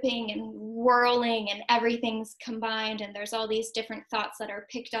whipping and whirling and everything's combined, and there's all these different thoughts that are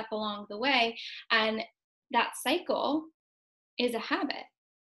picked up along the way, and that cycle is a habit.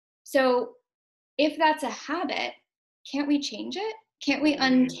 So if that's a habit, can't we change it? Can't we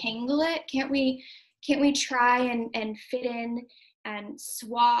untangle it? Can't we try and fit in and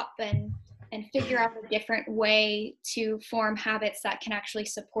swap and figure out a different way to form habits that can actually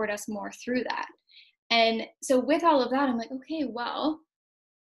support us more through that? And so with all of that, I'm like, okay, well,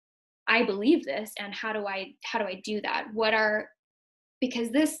 I believe this, and how do I do that? Because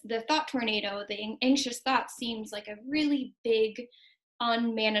the thought tornado, the anxious thought seems like a really big,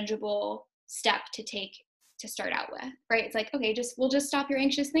 unmanageable step to take to start out with, right? It's like, okay, we'll just stop your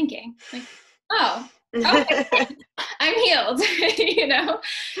anxious thinking. Like, oh, okay, I'm healed, you know?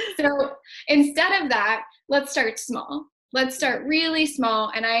 So instead of that, let's start small. Let's start really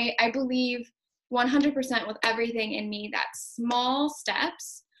small. And I believe 100% with everything in me that small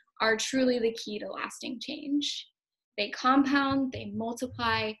steps are truly the key to lasting change. They compound, they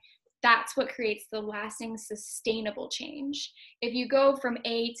multiply. That's what creates the lasting, sustainable change. If you go from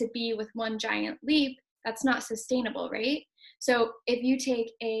A to B with one giant leap, that's not sustainable, right? So if you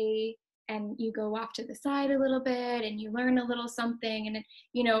take A and you go off to the side a little bit and you learn a little something, and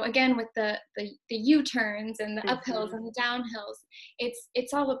you know, again with the U-turns and the uphills and the downhills,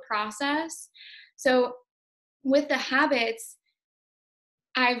 it's all a process. So with the habits,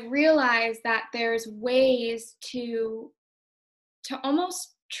 I've realized that there's ways to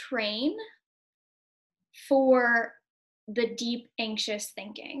almost train for the deep anxious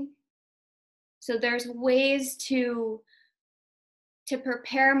thinking. So there's ways to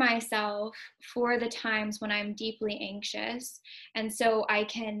prepare myself for the times when I'm deeply anxious. And so I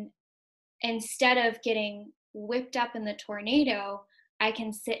can, instead of getting whipped up in the tornado, I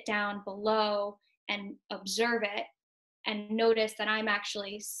can sit down below and observe it and notice that I'm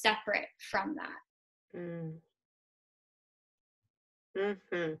actually separate from that. Mm.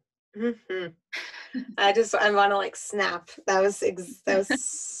 Mm-hmm. Mm-hmm. I want to like snap. That was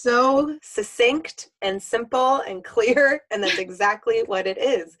so succinct and simple and clear, and that's exactly what it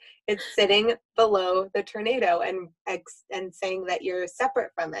is. It's sitting below the tornado and saying that you're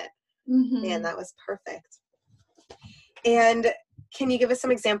separate from it. Mm-hmm. Man, that was perfect. And can you give us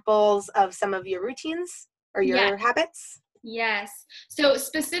some examples of some of your routines or your habits? Yes. So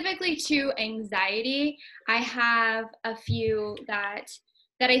specifically to anxiety, I have a few that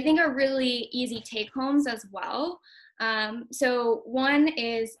I think are really easy take homes as well. So one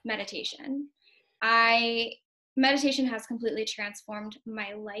is meditation. Meditation has completely transformed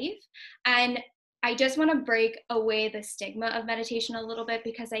my life, and I just want to break away the stigma of meditation a little bit,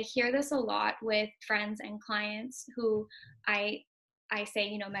 because I hear this a lot with friends and clients who I say,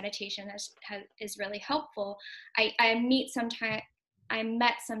 you know, meditation is really helpful. I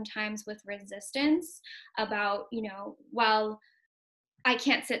met sometimes with resistance about, you know, well, I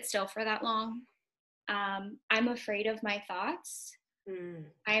can't sit still for that long. I'm afraid of my thoughts.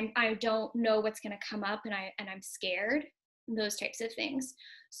 I don't know what's going to come up, and I'm scared. Those types of things.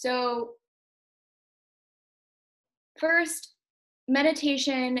 So first,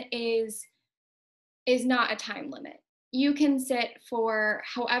 meditation is not a time limit. You can sit for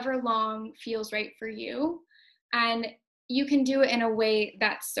however long feels right for you, and you can do it in a way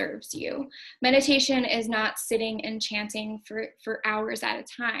that serves you. Meditation is not sitting and chanting for hours at a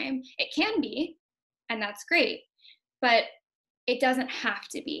time. It can be, and that's great, but it doesn't have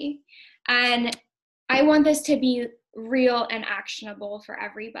to be. And I want this to be real and actionable for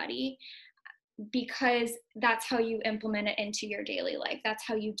everybody, because that's how you implement it into your daily life. That's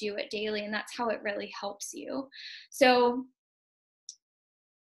how you do it daily, and that's how it really helps you. So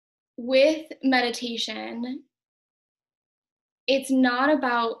with meditation, it's not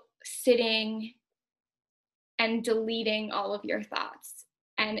about sitting and deleting all of your thoughts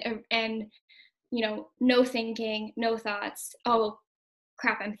and you know, no thinking, no thoughts. Oh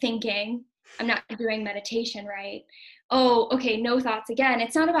crap, I'm thinking, I'm not doing meditation right. Oh, okay, no thoughts again.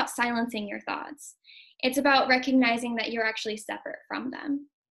 It's not about silencing your thoughts. It's about recognizing that you're actually separate from them.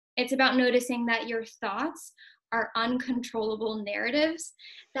 It's about noticing that your thoughts are uncontrollable narratives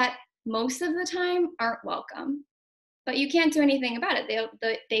that most of the time aren't welcome. But you can't do anything about it.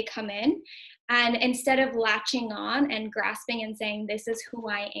 They come in, and instead of latching on and grasping and saying, this is who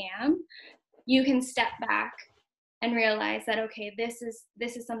I am, you can step back and realize that, okay, this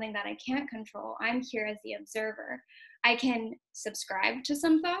is something that I can't control. I'm here as the observer. I can subscribe to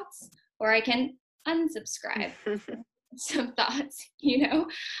some thoughts, or I can unsubscribe some thoughts, you know.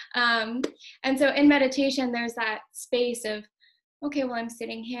 And so in meditation, there's that space of, okay, well, I'm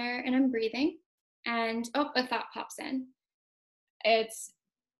sitting here and I'm breathing, and oh, a thought pops in. It's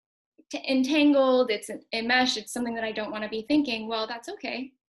entangled, it's enmeshed, it's something that I don't want to be thinking. Well, that's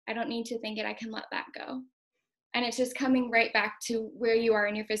okay. I don't need to think it. I can let that go. And it's just coming right back to where you are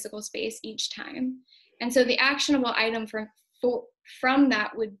in your physical space each time. And so the actionable item from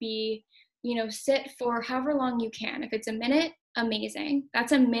that would be, you know, sit for however long you can. If it's a minute, amazing.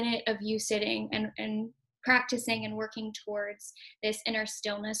 That's a minute of you sitting and practicing and working towards this inner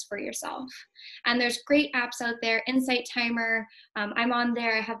stillness for yourself. And there's great apps out there. Insight Timer, I'm on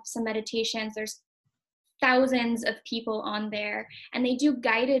there. I have some meditations. There's thousands of people on there, and they do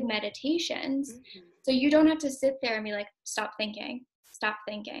guided meditations. So you don't have to sit there and be like, stop thinking.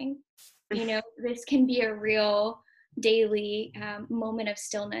 You know, this can be a real daily moment of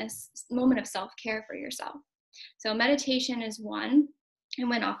stillness, moment of self-care for yourself. So meditation is one. I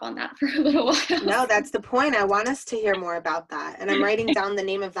went off on that for a little while. No, that's the point. I want us to hear more about that. And I'm writing down the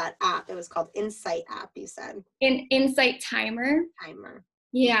name of that app. It was called Insight app, you said. Insight Timer.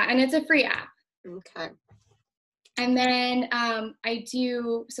 Yeah, and it's a free app. Okay. And then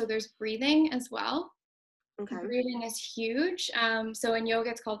so there's breathing as well. Okay. Breathing is huge. So in yoga,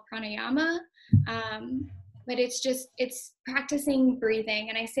 it's called pranayama. But it's practicing breathing.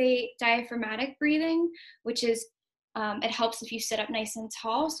 And I say diaphragmatic breathing, which is It helps if you sit up nice and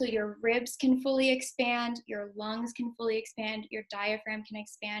tall so your ribs can fully expand, your lungs can fully expand, your diaphragm can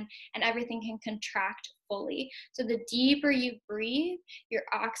expand, and everything can contract fully. So the deeper you breathe, you're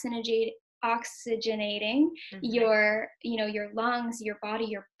oxygenating your, your lungs, your body,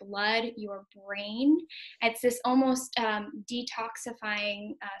 your blood, your brain. It's this almost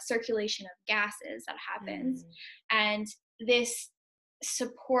detoxifying circulation of gases that happens. And this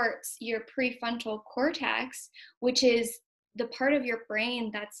supports your prefrontal cortex, which is the part of your brain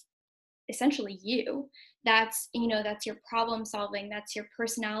that's essentially you. That's your problem solving, that's your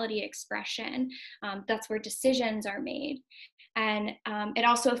personality expression, that's where decisions are made. And it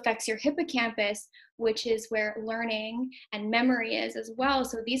also affects your hippocampus, which is where learning and memory is as well.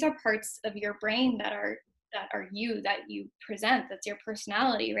 So these are parts of your brain that are you, that you present, that's your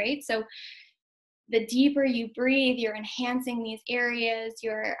personality, right? So the deeper you breathe, you're enhancing these areas,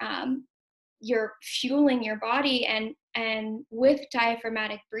 you're fueling your body, and with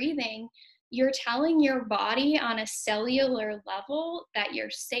diaphragmatic breathing, you're telling your body on a cellular level that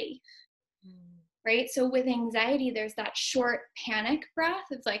you're safe. Right? So with anxiety, there's that short panic breath.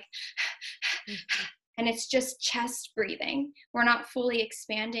 It's like, and it's just chest breathing. We're not fully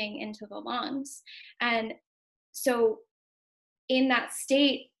expanding into the lungs. And so in that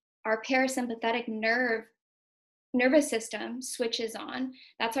state, our parasympathetic nervous system switches on.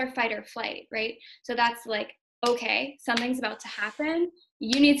 That's our fight or flight, right? So that's like, okay, something's about to happen.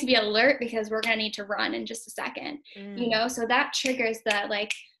 You need to be alert because we're going to need to run in just a second, So that triggers that,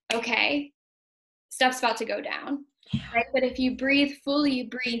 like, okay, stuff's about to go down, right? But if you breathe fully, you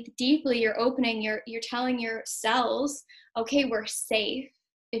breathe deeply, you're opening, you're telling your cells, okay, we're safe.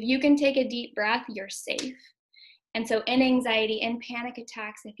 If you can take a deep breath, you're safe. And so in anxiety, in panic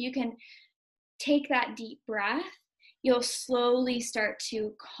attacks, if you can take that deep breath, you'll slowly start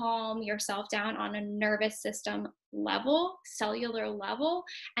to calm yourself down on a nervous system level, cellular level,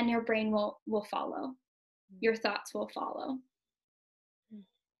 and your brain will follow. Your thoughts will follow.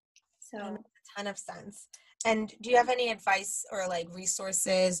 So that makes a ton of sense. And do you have any advice or like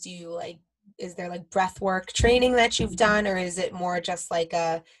resources? Is there like breath work training that you've done, or is it more just like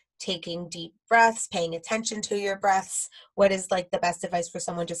taking deep breaths, paying attention to your breaths? What is like the best advice for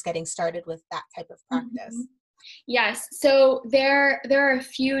someone just getting started with that type of practice? Mm-hmm. Yes. So there are a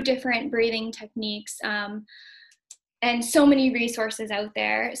few different breathing techniques, and so many resources out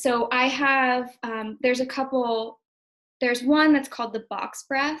there. So I have, there's one that's called the box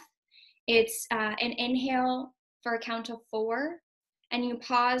breath. It's an inhale for a count of 4, and you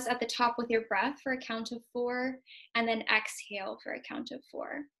pause at the top with your breath for a count of 4, and then exhale for a count of 4.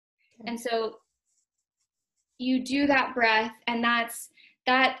 Okay. And so you do that breath, and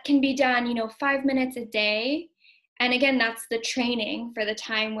that can be done, 5 minutes a day. And again, that's the training for the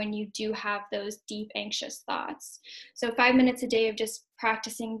time when you do have those deep anxious thoughts. So 5 minutes a day of just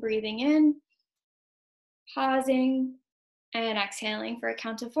practicing breathing in, pausing, and exhaling for a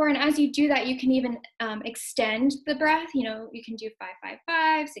count of 4. And as you do that, you can even extend the breath. You can do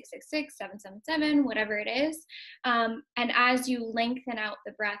 5-5-5, 6-6-6, 7-7-7, whatever it is. And as you lengthen out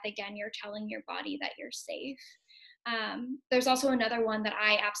the breath, again, you're telling your body that you're safe. There's also another one that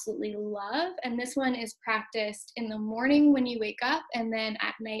I absolutely love, and this one is practiced in the morning when you wake up, and then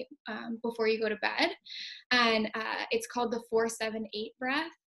at night before you go to bed. And it's called the 4-7-8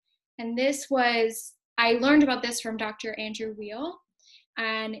 breath. And I learned about this from Dr. Andrew Weil,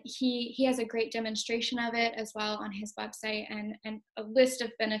 and he has a great demonstration of it as well on his website, and a list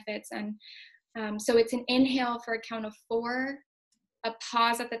of benefits. And so it's an inhale for a count of 4, a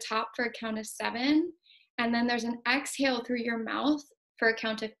pause at the top for a count of 7, and then there's an exhale through your mouth for a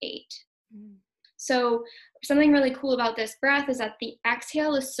count of 8. So something really cool about this breath is that the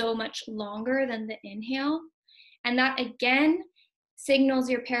exhale is so much longer than the inhale, and that again signals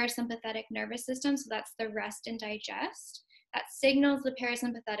your parasympathetic nervous system. So that's the rest and digest. That signals the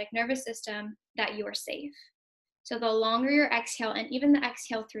parasympathetic nervous system that you are safe. So the longer your exhale, and even the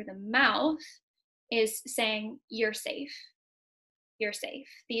exhale through the mouth, is saying you're safe. You're safe.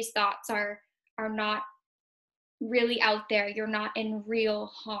 These thoughts are not really out there. You're not in real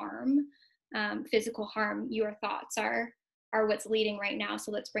harm, physical harm. Your thoughts are what's leading right now.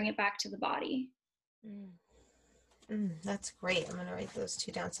 So let's bring it back to the body. That's great. I'm going to write those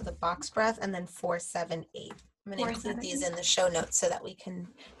 2 down. So the box breath, and then 4-7-8. I'm going to include these in the show notes so that we can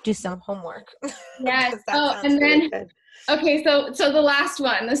do some homework. Yes. And then, okay, so the last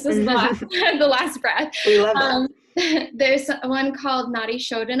one. This is the last, the last breath. We love it. There's one called Nadi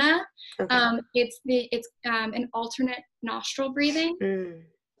Shodhana. Okay. It's an alternate nostril breathing.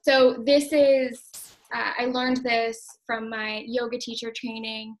 So this is I learned this from my yoga teacher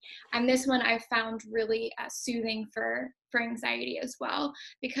training, and this one I found really soothing for anxiety as well,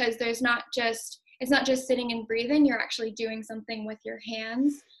 because it's not just sitting and breathing. You're actually doing something with your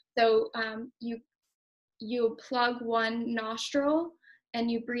hands. So you plug one nostril and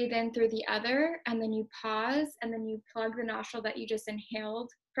you breathe in through the other, and then you pause, and then you plug the nostril that you just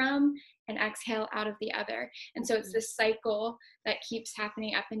inhaled from and exhale out of the other. And so it's this cycle that keeps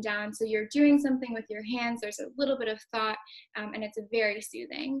happening up and down. So you're doing something with your hands, there's a little bit of thought, and it's very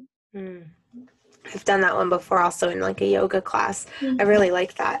soothing. I've done that one before also in like a yoga class. Mm-hmm. I really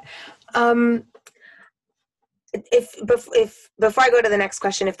like that. If before I go to the next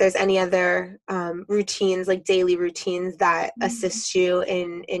question, if there's any other routines, like daily routines that assist you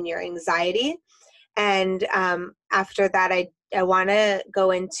in your anxiety. And after that, I want to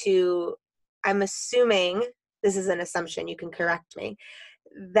go into, I'm assuming, this is an assumption, you can correct me,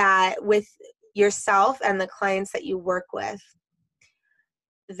 that with yourself and the clients that you work with,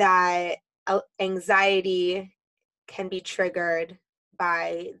 that anxiety can be triggered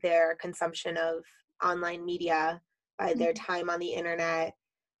by their consumption of online media, by their time on the internet,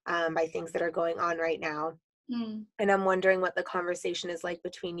 by things that are going on right now. And I'm wondering what the conversation is like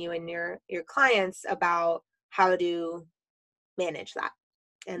between you and your clients about how to manage that,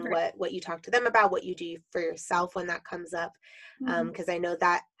 and what you talk to them about, what you do for yourself when that comes up. Because I know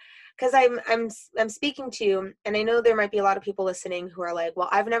that, because I'm speaking to you, and I know there might be a lot of people listening who are like, well,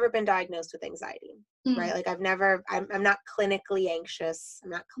 I've never been diagnosed with anxiety, right? Like I'm not clinically anxious. I'm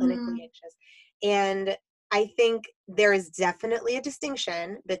not clinically anxious. And I think there is definitely a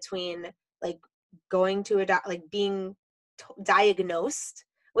distinction between like going to like being diagnosed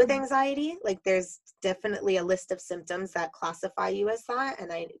with anxiety. Like there's definitely a list of symptoms that classify you as that.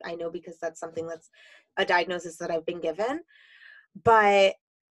 And I know because that's something that's a diagnosis that I've been given. But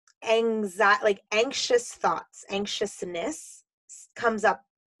anxiety, like anxious thoughts, anxiousness comes up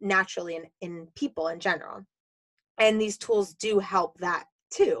naturally in people in general. And these tools do help that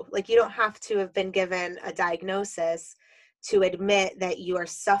too. Like you don't have to have been given a diagnosis to admit that you are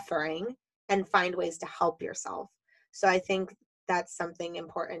suffering and find ways to help yourself. So I think that's something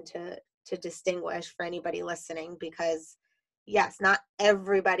important to distinguish for anybody listening, because yes, not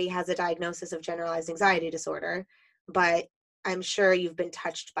everybody has a diagnosis of generalized anxiety disorder, but I'm sure you've been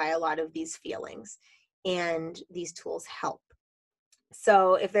touched by a lot of these feelings, and these tools help.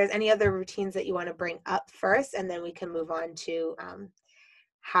 So if there's any other routines that you want to bring up first, and then we can move on to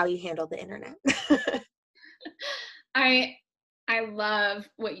how you handle the internet. I love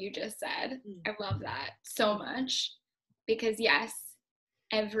what you just said. I love that so much, because yes,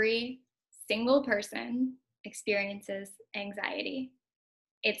 every single person experiences anxiety.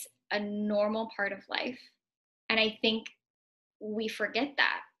 It's a normal part of life. And I think we forget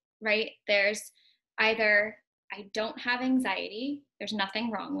that, right? There's either I don't have anxiety, there's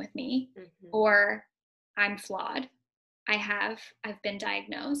nothing wrong with me, or I'm flawed. I've been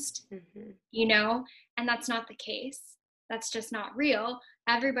diagnosed, and that's not the case. That's just not real.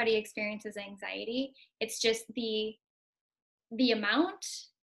 Everybody experiences anxiety. It's just the amount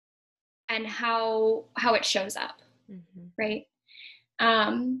and how it shows up, right?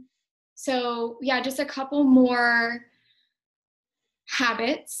 So yeah, just a couple more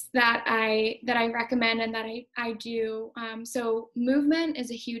habits that I recommend and that I do. So movement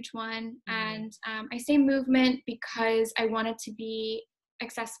is a huge one, and I say movement because I want it to be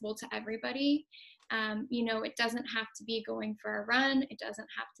accessible to everybody. It doesn't have to be going for a run. It doesn't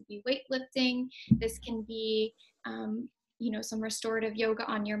have to be weightlifting. This can be, some restorative yoga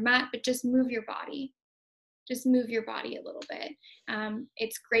on your mat, but just move your body. Just move your body a little bit.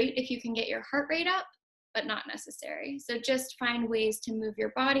 It's great if you can get your heart rate up, but not necessary. So just find ways to move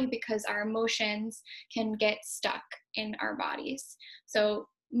your body, because our emotions can get stuck in our bodies. So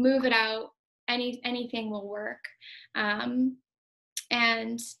move it out. Anything will work. And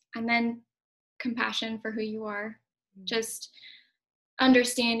then compassion for who you are. Just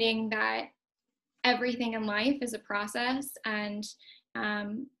understanding that everything in life is a process, and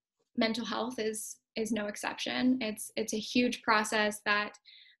mental health is no exception. It's a huge process that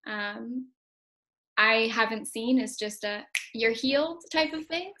I haven't seen as just a you're healed type of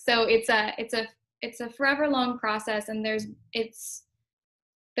thing. So it's a forever long process, and there's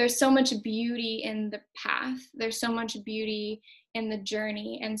so much beauty in the path. There's so much beauty in the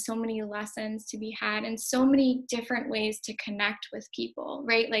journey, and so many lessons to be had, and so many different ways to connect with people,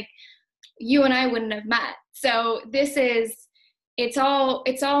 right? Like you and I wouldn't have met. So it's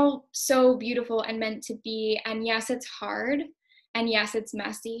all so beautiful and meant to be. And yes, it's hard, and yes, it's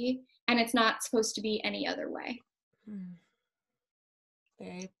messy, and it's not supposed to be any other way.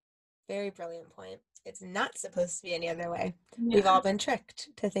 Very, Very brilliant point. It's not supposed to be any other way. Yeah. We've all been tricked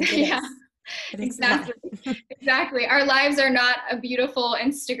to think it Yeah, is. But it's exactly. not. Exactly. Our lives are not a beautiful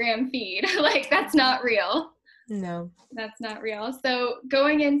Instagram feed. Like, that's not real. No. That's not real. So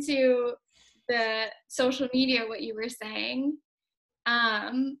going into the social media, what you were saying,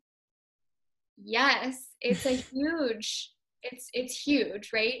 yes, it's a huge, it's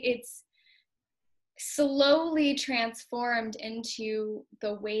huge, right? It's slowly transformed into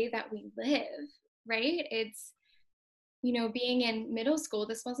the way that we live, right? It's, being in middle school,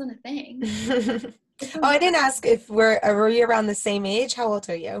 this wasn't a thing. This Oh, was, I didn't ask if were you around the same age? How old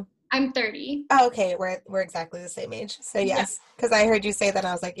are you? I'm 30. Oh, okay, we're exactly the same age. So Yeah. yes, because I heard you say that, and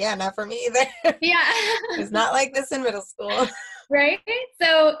I was like, yeah, not for me either. Yeah. It's not like this in middle school. Right?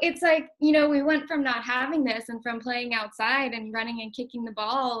 So it's like, we went from not having this and from playing outside and running and kicking the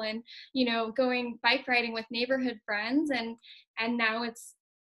ball and, going bike riding with neighborhood friends, and now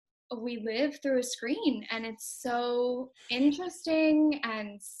we live through a screen, and it's so interesting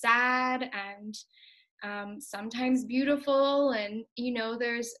and sad and sometimes beautiful, and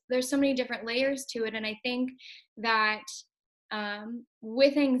there's so many different layers to it. And I think that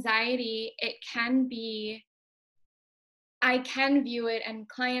with anxiety, I can view it, and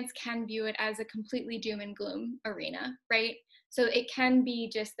clients can view it, as a completely doom and gloom arena, right? So it can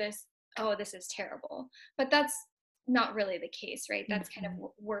be just this, oh, this is terrible. But that's not really the case, right? That's kind of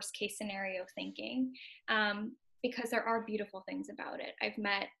worst case scenario thinking, because there are beautiful things about it. I've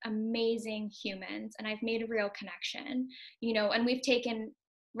met amazing humans, and I've made a real connection, and we've taken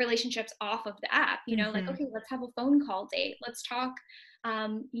relationships off of the app, like, okay, let's have a phone call date. Let's talk,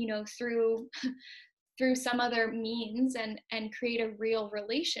 through some other means, and create a real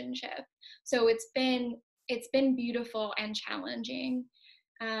relationship. So it's been beautiful and challenging.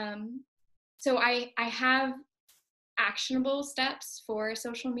 So I have actionable steps for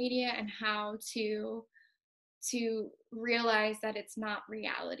social media and how to realize that it's not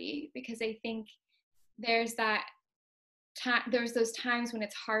reality, because I think there's those times when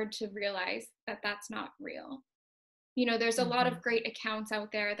it's hard to realize that that's not real. There's a lot of great accounts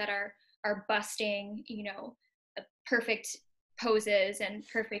out there that are busting, perfect poses and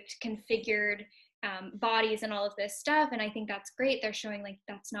perfect configured bodies and all of this stuff. And I think that's great. They're showing like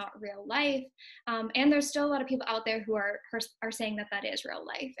that's not real life. And there's still a lot of people out there who are saying that that is real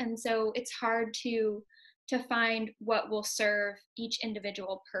life. And so it's hard to find what will serve each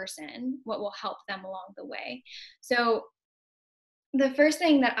individual person, what will help them along the way. So the first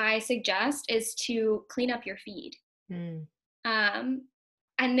thing that I suggest is to clean up your feed. And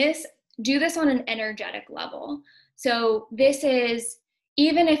do this on an energetic level. So this is,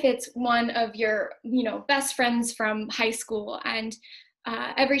 even if it's one of your, best friends from high school, and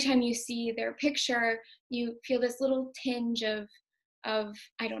every time you see their picture, you feel this little tinge of,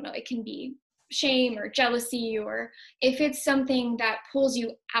 I don't know, it can be shame or jealousy, or if it's something that pulls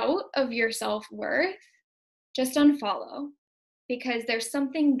you out of your self-worth, just unfollow, because there's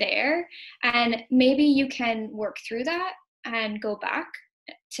something there, and maybe you can work through that and go back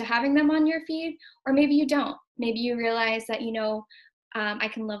to having them on your feed, or maybe you don't. Maybe you realize that, I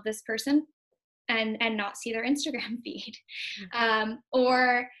can love this person and not see their Instagram feed.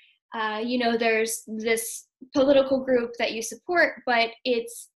 Or there's this political group that you support, but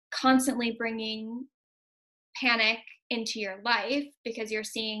it's constantly bringing panic into your life because you're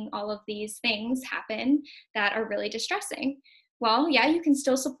seeing all of these things happen that are really distressing. Well, yeah, you can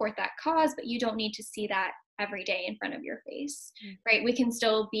still support that cause, but you don't need to see that every day in front of your face, right? We can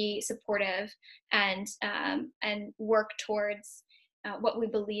still be supportive and work towards what we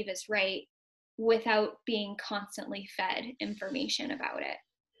believe is right without being constantly fed information about it.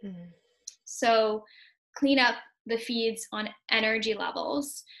 So clean up the feeds on energy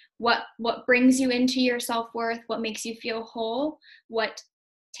levels. What brings you into your self-worth, what makes you feel whole, what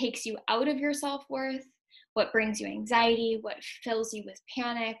takes you out of your self-worth, what brings you anxiety, what fills you with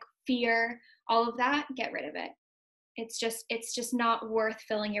panic, fear, all of that, get rid of it. It's just not worth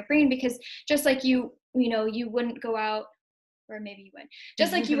filling your brain, because just like you wouldn't go out, or maybe you would,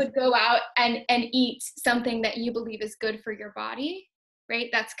 just like you would go out and eat something that you believe is good for your body, right?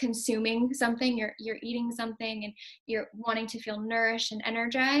 That's consuming something, you're eating something and you're wanting to feel nourished and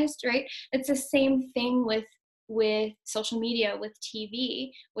energized, right? It's the same thing with social media, with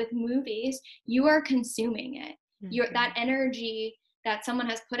TV, with movies. You are consuming it. That energy that someone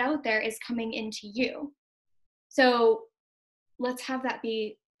has put out there is coming into you. So let's have that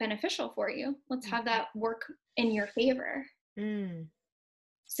be beneficial for you. Let's have that work in your favor.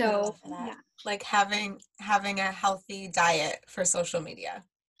 So yeah. Like having a healthy diet for social media.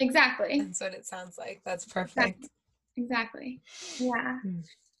 Exactly. That's what it sounds like. That's perfect. Exactly. Yeah.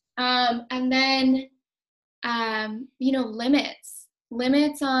 And then,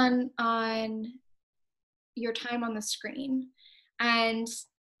 limits on your time on the screen. And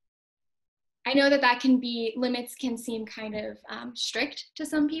I know that limits can seem kind of strict to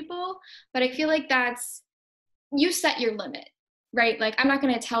some people, but I feel like you set your limit, right? Like, I'm not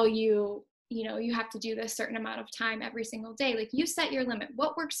going to tell you, you have to do this certain amount of time every single day. Like, you set your limit.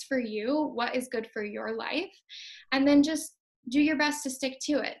 What works for you? What is good for your life? And then just do your best to stick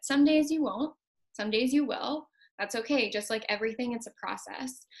to it. Some days you won't, some days you will. That's okay. Just like everything, it's a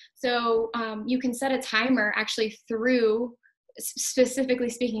process. So you can set a timer actually through, specifically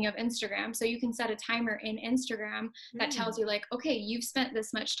speaking of Instagram. So you can set a timer in Instagram that tells you like, okay, you've spent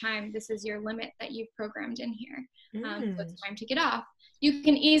this much time. This is your limit that you've programmed in here. So it's time to get off. You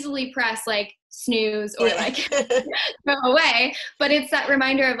can easily press like snooze or like go away, but it's that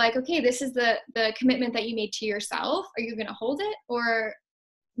reminder of like, okay, this is the commitment that you made to yourself. Are you going to hold it? Or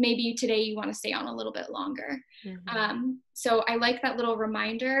maybe today you want to stay on a little bit longer. So I like that little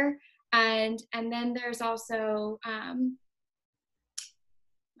reminder. And then there's also, I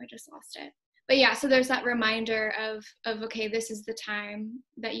just lost it. But yeah, so there's that reminder of okay, this is the time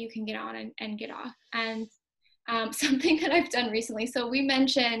that you can get on and get off. And something that I've done recently. So we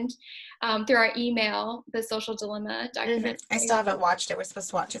mentioned through our email, the Social Dilemma documentary. I still haven't watched it. We're supposed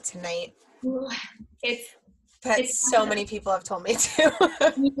to watch it tonight. It's so many people have told me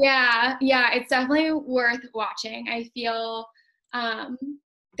to. Yeah, it's definitely worth watching. I feel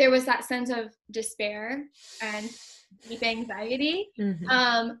there was that sense of despair and deep anxiety.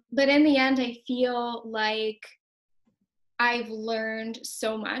 But in the end, I feel like I've learned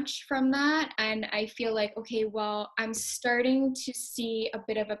so much from that. And I feel like, okay, well, I'm starting to see a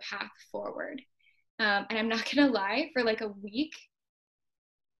bit of a path forward. And I'm not going to lie, for like a week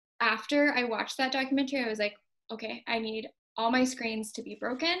after I watched that documentary, I was like, okay, I need all my screens to be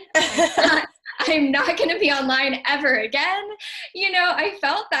broken. I'm not going to be online ever again. I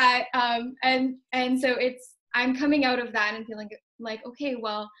felt that. And so I'm coming out of that and feeling like, okay,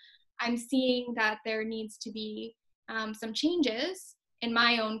 well, I'm seeing that there needs to be some changes in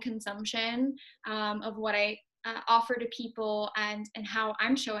my own consumption of what I offer to people and how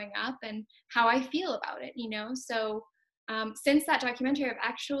I'm showing up and how I feel about it, So since that documentary, I've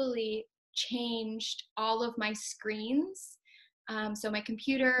actually changed all of my screens. So my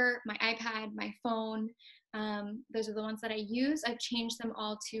computer, my iPad, my phone, those are the ones that I use. I've changed them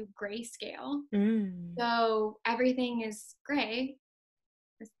all to grayscale. So everything is gray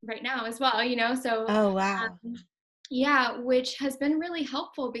right now as well, So oh wow. Yeah, which has been really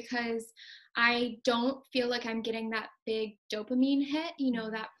helpful because I don't feel like I'm getting that big dopamine hit.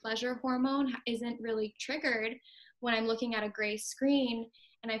 That pleasure hormone isn't really triggered when I'm looking at a gray screen.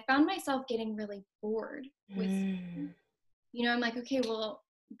 And I found myself getting really bored with, I'm like, okay, well,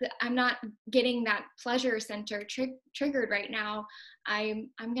 I'm not getting that pleasure center triggered right now. I'm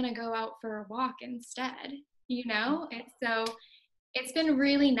going to go out for a walk instead, And so it's been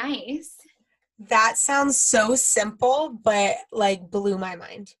really nice. That sounds so simple, but like blew my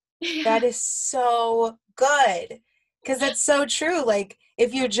mind. That is so good. Because that's so true. Like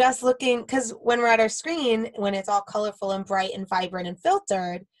if you're just looking, because when we're at our screen, when it's all colorful and bright and vibrant and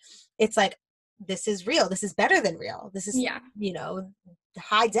filtered, it's like, this is real. This is better than real. This is,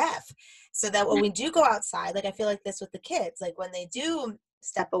 high def. So that when we do go outside, like I feel like this with the kids, like when they do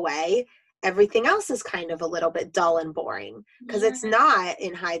step away, everything else is kind of a little bit dull and boring because it's not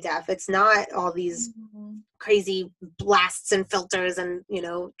in high def. It's not all these crazy blasts and filters and,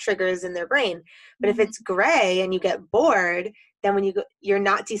 triggers in their brain. But if it's gray and you get bored, then when you go, you're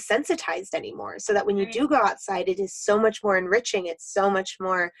not desensitized anymore. So that when you do go outside, it is so much more enriching. It's so much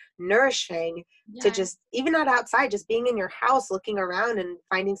more nourishing to just, even not outside, just being in your house, looking around and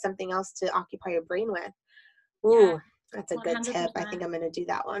finding something else to occupy your brain with. Ooh, that's a 100%. Good tip. I think I'm going to do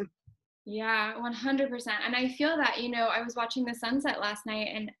that one. Yeah, 100%. And I feel that, I was watching the sunset last night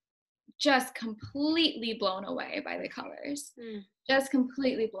and just completely blown away by the colors. Just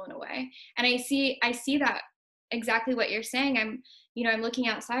completely blown away. And I see that exactly what you're saying. I'm looking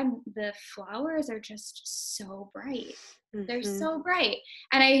outside, the flowers are just so bright. They're so bright.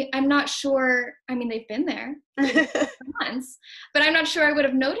 And I'm not sure, they've been there for months, but I'm not sure I would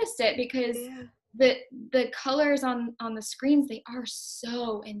have noticed it because the colors on the screens, they are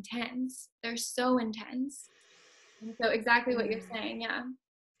so intense. They're so intense. And so exactly what you're saying. Yeah,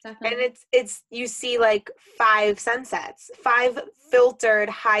 definitely. And it's you see like 5 sunsets, 5 filtered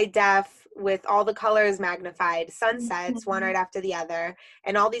high def with all the colors magnified sunsets, one right after the other,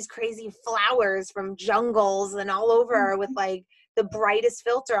 and all these crazy flowers from jungles and all over with like the brightest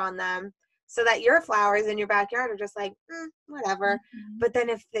filter on them. so that your flowers in your backyard are just like, whatever. Mm-hmm. But then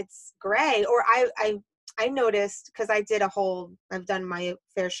if it's gray, or I noticed, because I've done my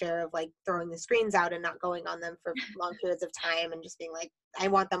fair share of like throwing the screens out and not going on them for long periods of time and just being like, I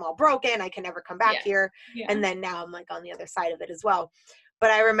want them all broken. I can never come back here. Yeah. And then now I'm like on the other side of it as well.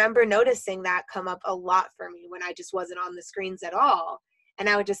 But I remember noticing that come up a lot for me when I just wasn't on the screens at all. And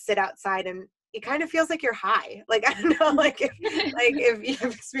I would just sit outside, and it kind of feels like you're high. Like, I don't know, like if you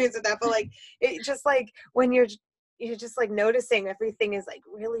have experience with that, but like, it just like when you're just like noticing everything is like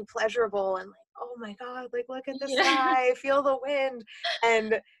really pleasurable and like, oh my God, like look at the sky, feel the wind.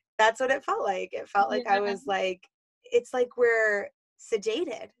 And that's what it felt like. It felt like I was like, it's like we're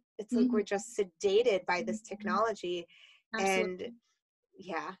sedated. It's like we're just sedated by this technology. Absolutely. And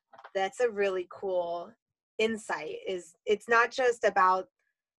yeah, that's a really cool insight. Is it's not just about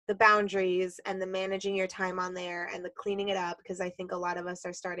the boundaries and the managing your time on there and the cleaning it up, because I think a lot of us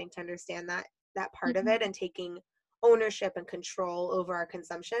are starting to understand that part of it and taking ownership and control over our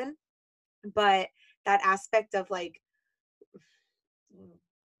consumption. But that aspect of like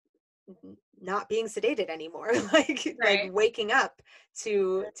not being sedated anymore, like waking up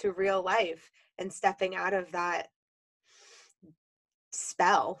to real life and stepping out of that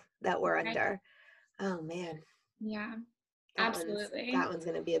spell that we're under. Oh man. Yeah. That Absolutely. That one's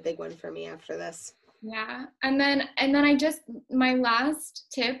going to be a big one for me after this. Yeah. And then my last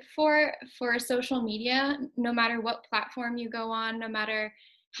tip for social media, no matter what platform you go on, no matter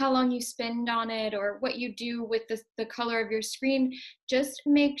how long you spend on it or what you do with the color of your screen, just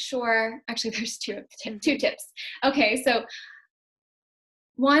make sure, actually there's two tips. Okay. So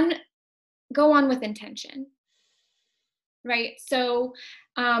one, go on with intention. Right. So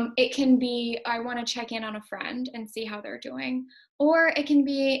it can be, I want to check in on a friend and see how they're doing. Or it can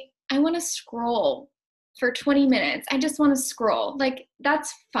be, I want to scroll for 20 minutes. I just want to scroll. Like,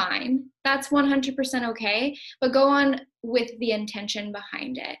 that's fine. That's 100% okay. But go on with the intention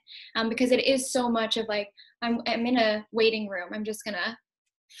behind it. Because it is so much of like, I'm in a waiting room. I'm just going to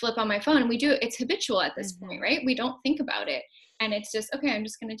flip on my phone. It's habitual at this point, right? We don't think about it. And it's just, okay, I'm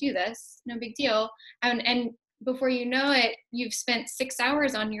just going to do this. No big deal. And before you know it, you've spent 6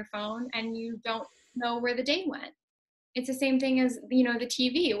 hours on your phone and you don't know where the day went. It's the same thing as, the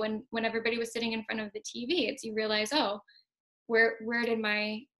TV. When everybody was sitting in front of the TV, it's, you realize, oh, where did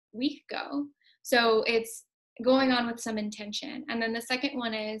my week go? So it's going on with some intention. And then the second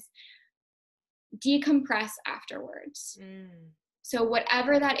one is decompress afterwards. So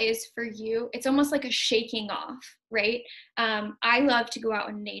whatever that is for you, it's almost like a shaking off, right? I love to go out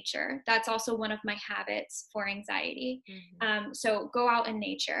in nature. That's also one of my habits for anxiety. So go out in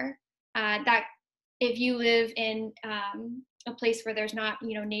nature. That if you live in a place where there's not,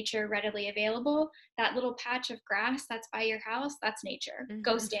 nature readily available, that little patch of grass that's by your house, that's nature.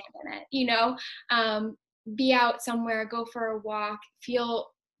 Go stand in it, be out somewhere, go for a walk, feel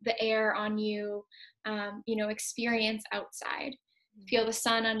the air on you, experience outside. Feel the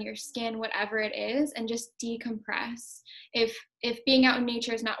sun on your skin, whatever it is, and just decompress. If being out in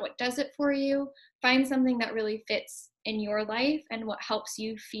nature is not what does it for you, find something that really fits in your life and what helps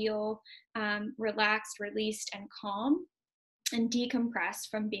you feel relaxed, released, and calm, and decompress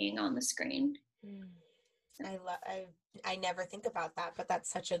from being on the screen. I never think about that, but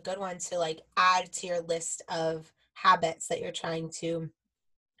that's such a good one to like add to your list of habits that you're trying to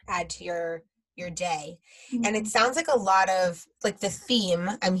add to your day. And it sounds like a lot of like the theme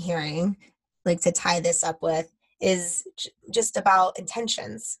I'm hearing, like to tie this up with, is just about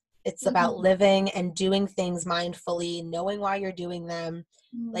intentions. It's about living and doing things mindfully, knowing why you're doing them,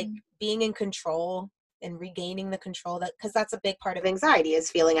 like being in control and regaining the control, that because that's a big part of anxiety, is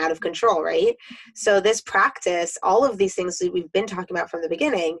feeling out of control, right? So this practice, all of these things that we've been talking about from the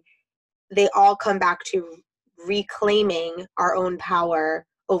beginning, they all come back to reclaiming our own power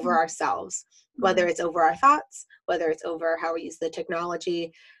over ourselves, whether it's over our thoughts, whether it's over how we use the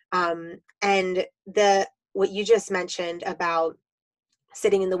technology. And what you just mentioned about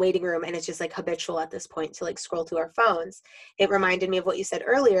sitting in the waiting room and it's just like habitual at this point to like scroll through our phones. It reminded me of what you said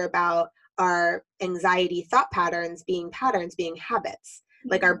earlier about our anxiety thought patterns being habits.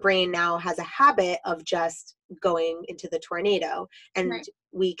 Like our brain now has a habit of just going into the tornado, and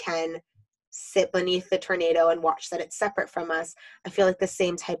we can sit beneath the tornado and watch that it's separate from us. I feel like the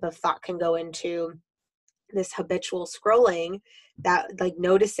same type of thought can go into this habitual scrolling, that like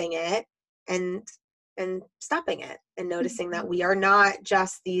noticing it and stopping it and noticing that we are not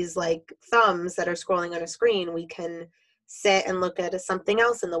just these like thumbs that are scrolling on a screen. We can sit and look at something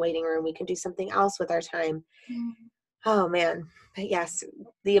else in the waiting room. We can do something else with our time. Oh man. But yes,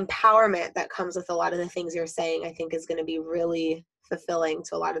 the empowerment that comes with a lot of the things you're saying, I think is going to be really fulfilling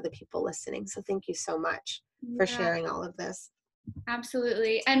to a lot of the people listening. So thank you so much for sharing all of this.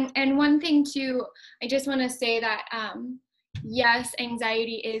 Absolutely. And one thing too, I just want to say that, yes,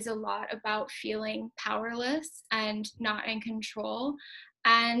 anxiety is a lot about feeling powerless and not in control.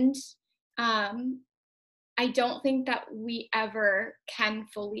 And I don't think that we ever can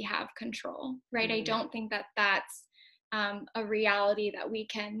fully have control, right? I don't think that that's a reality that we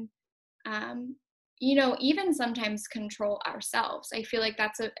can, even sometimes control ourselves. I feel like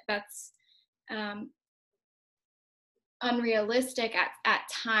that's unrealistic at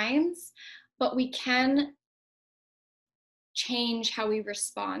times, but we can change how we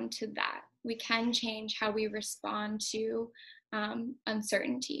respond to that. We can change how we respond to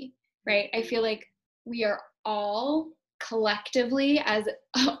uncertainty, right? I feel like we are all collectively as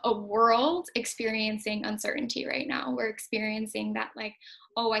a world experiencing uncertainty right now. We're experiencing that, like,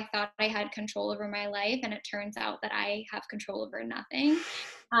 oh, I thought I had control over my life, and it turns out that I have control over nothing.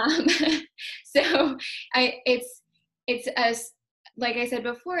 So it's as, like I said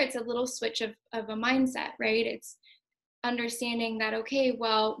before, it's a little switch of a mindset, right? It's understanding that, okay,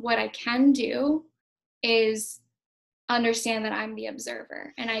 well, what I can do is understand that I'm the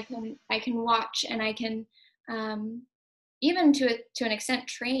observer, and I can watch, and I can even to an extent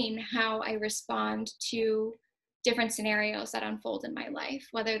train how I respond to different scenarios that unfold in my life,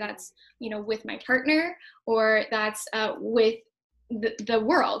 whether that's with my partner, or that's with the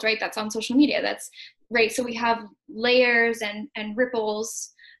world, right? That's on social media. That's right. So we have layers and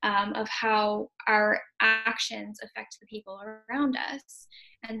ripples of how our actions affect the people around us.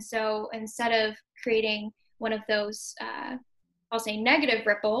 And so instead of creating one of those, I'll say negative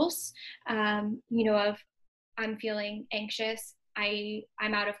ripples, of I'm feeling anxious,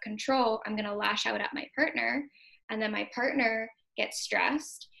 I'm out of control, I'm going to lash out at my partner, and then my partner gets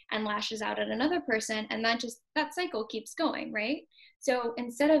stressed and lashes out at another person, and that cycle keeps going, right? So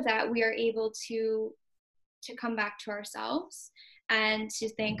instead of that, we are able to come back to ourselves and to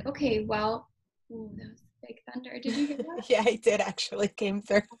think, okay, well, ooh, that was big thunder. Did you hear that? Yeah, I did actually. Came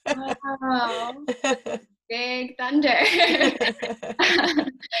through. Wow. Big thunder.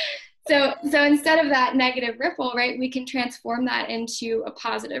 So instead of that negative ripple, right, we can transform that into a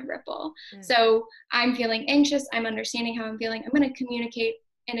positive ripple. So I'm feeling anxious. I'm understanding how I'm feeling. I'm going to communicate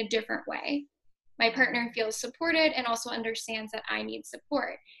in a different way. My partner feels supported and also understands that I need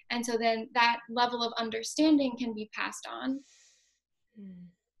support. And so then that level of understanding can be passed on.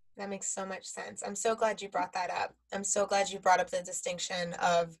 That makes so much sense. I'm so glad you brought that up. I'm so glad you brought up the distinction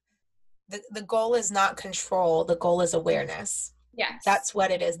of the goal is not control. The goal is awareness. Yes. That's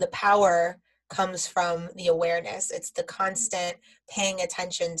what it is. The power comes from the awareness. It's the constant paying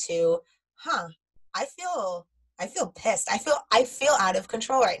attention to, I feel pissed. I feel out of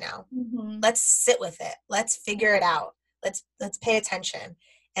control right now. Let's sit with it. Let's figure it out. Let's pay attention.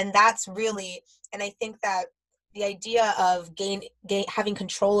 And that's really, and I think that the idea of having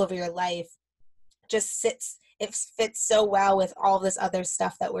control over your life just fits so well with all this other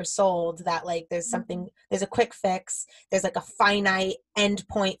stuff that we're sold, that like there's a quick fix, there's like a finite end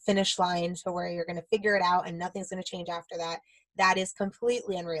point finish line to where you're going to figure it out and nothing's going to change after that. That is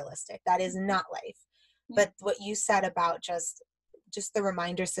completely unrealistic. That is not life. But what you said about just the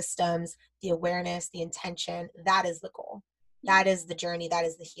reminder systems, the awareness, the intention, that is the goal. That is the journey. That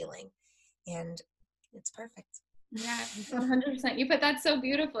is the healing. And it's perfect. Yeah, 100%. You put that so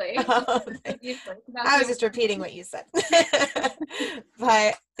beautifully. I was just repeating what you said.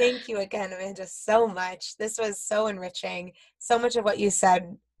 But thank you again, Amanda, so much. This was so enriching. So much of what you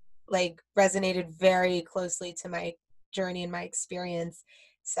said like resonated very closely to my journey and my experience.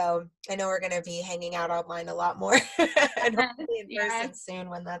 So I know we're going to be hanging out online a lot more and hopefully in person soon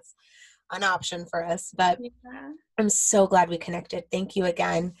when that's an option for us. But I'm so glad we connected. Thank you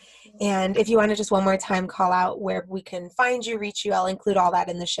again. And if you want to just one more time call out where we can find you, reach you, I'll include all that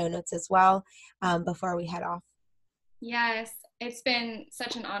in the show notes as well before we head off. Yes, it's been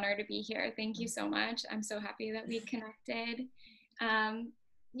such an honor to be here. Thank you so much. I'm so happy that we connected.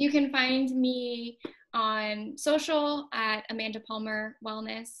 You can find me on social at Amanda Palmer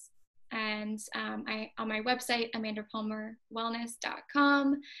Wellness, and on my website,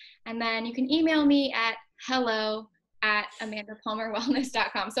 amandapalmerwellness.com. And then you can email me at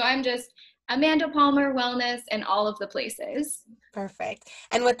hello@amandapalmerwellness.com. So I'm just Amanda Palmer Wellness in all of the places. Perfect.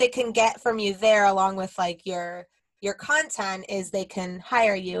 And what they can get from you there, along with like your content, is they can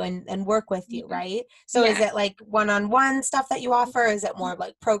hire you and work with you, right? So is it like one-on-one stuff that you offer? Is it more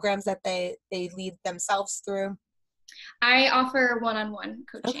like programs that they lead themselves through? I offer one-on-one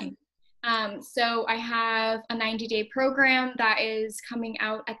coaching. Okay. So I have a 90-day program that is coming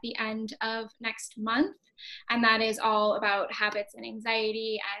out at the end of next month. And that is all about habits and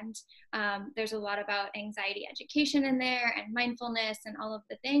anxiety. And there's a lot about anxiety education in there and mindfulness and all of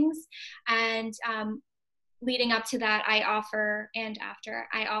the things. And leading up to that, I offer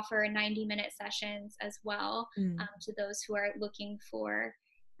 90-minute sessions as well to those who are looking for,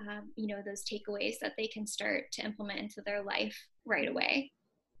 those takeaways that they can start to implement into their life right away.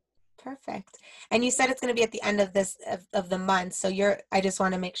 Perfect. And you said it's going to be at the end of of the month. So I just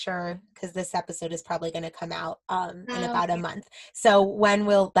want to make sure, because this episode is probably going to come out in about a month. So when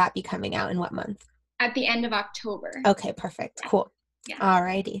will that be coming out? In what month? At the end of October. Okay, perfect. Yeah. Cool. Yeah. All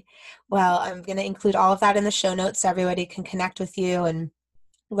righty. Well, I'm going to include all of that in the show notes so everybody can connect with you and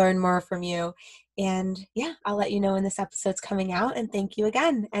learn more from you. And yeah, I'll let you know when this episode's coming out. And thank you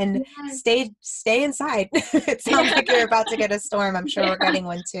again. And stay inside. It sounds like you're about to get a storm. I'm sure we're getting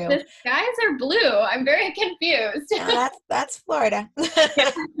one too. The skies are blue. I'm very confused. That's Florida.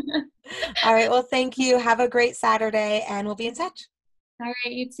 All right. Well, thank you. Have a great Saturday, and we'll be in touch. All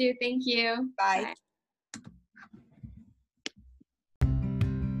right. You too. Thank you. Bye. Bye.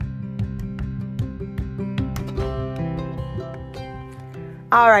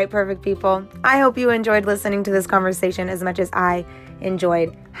 All right, perfect people. I hope you enjoyed listening to this conversation as much as I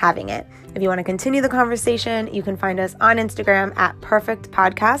enjoyed having it. If you want to continue the conversation, you can find us on Instagram at Perfect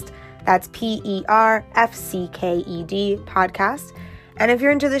Podcast. That's PERFCKED podcast. And if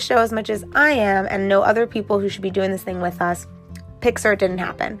you're into the show as much as I am and know other people who should be doing this thing with us, Pixar didn't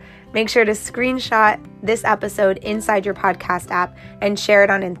happen. Make sure to screenshot this episode inside your podcast app and share it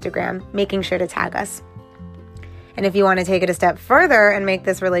on Instagram, making sure to tag us. And if you want to take it a step further and make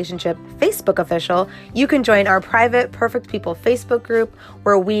this relationship Facebook official, you can join our private Perfect People Facebook group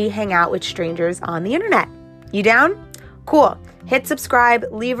where we hang out with strangers on the internet. You down? Cool. Hit subscribe,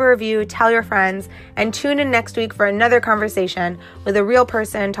 leave a review, tell your friends, and tune in next week for another conversation with a real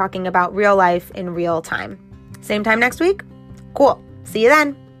person talking about real life in real time. Same time next week? Cool. See you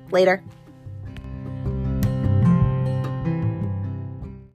then. Later.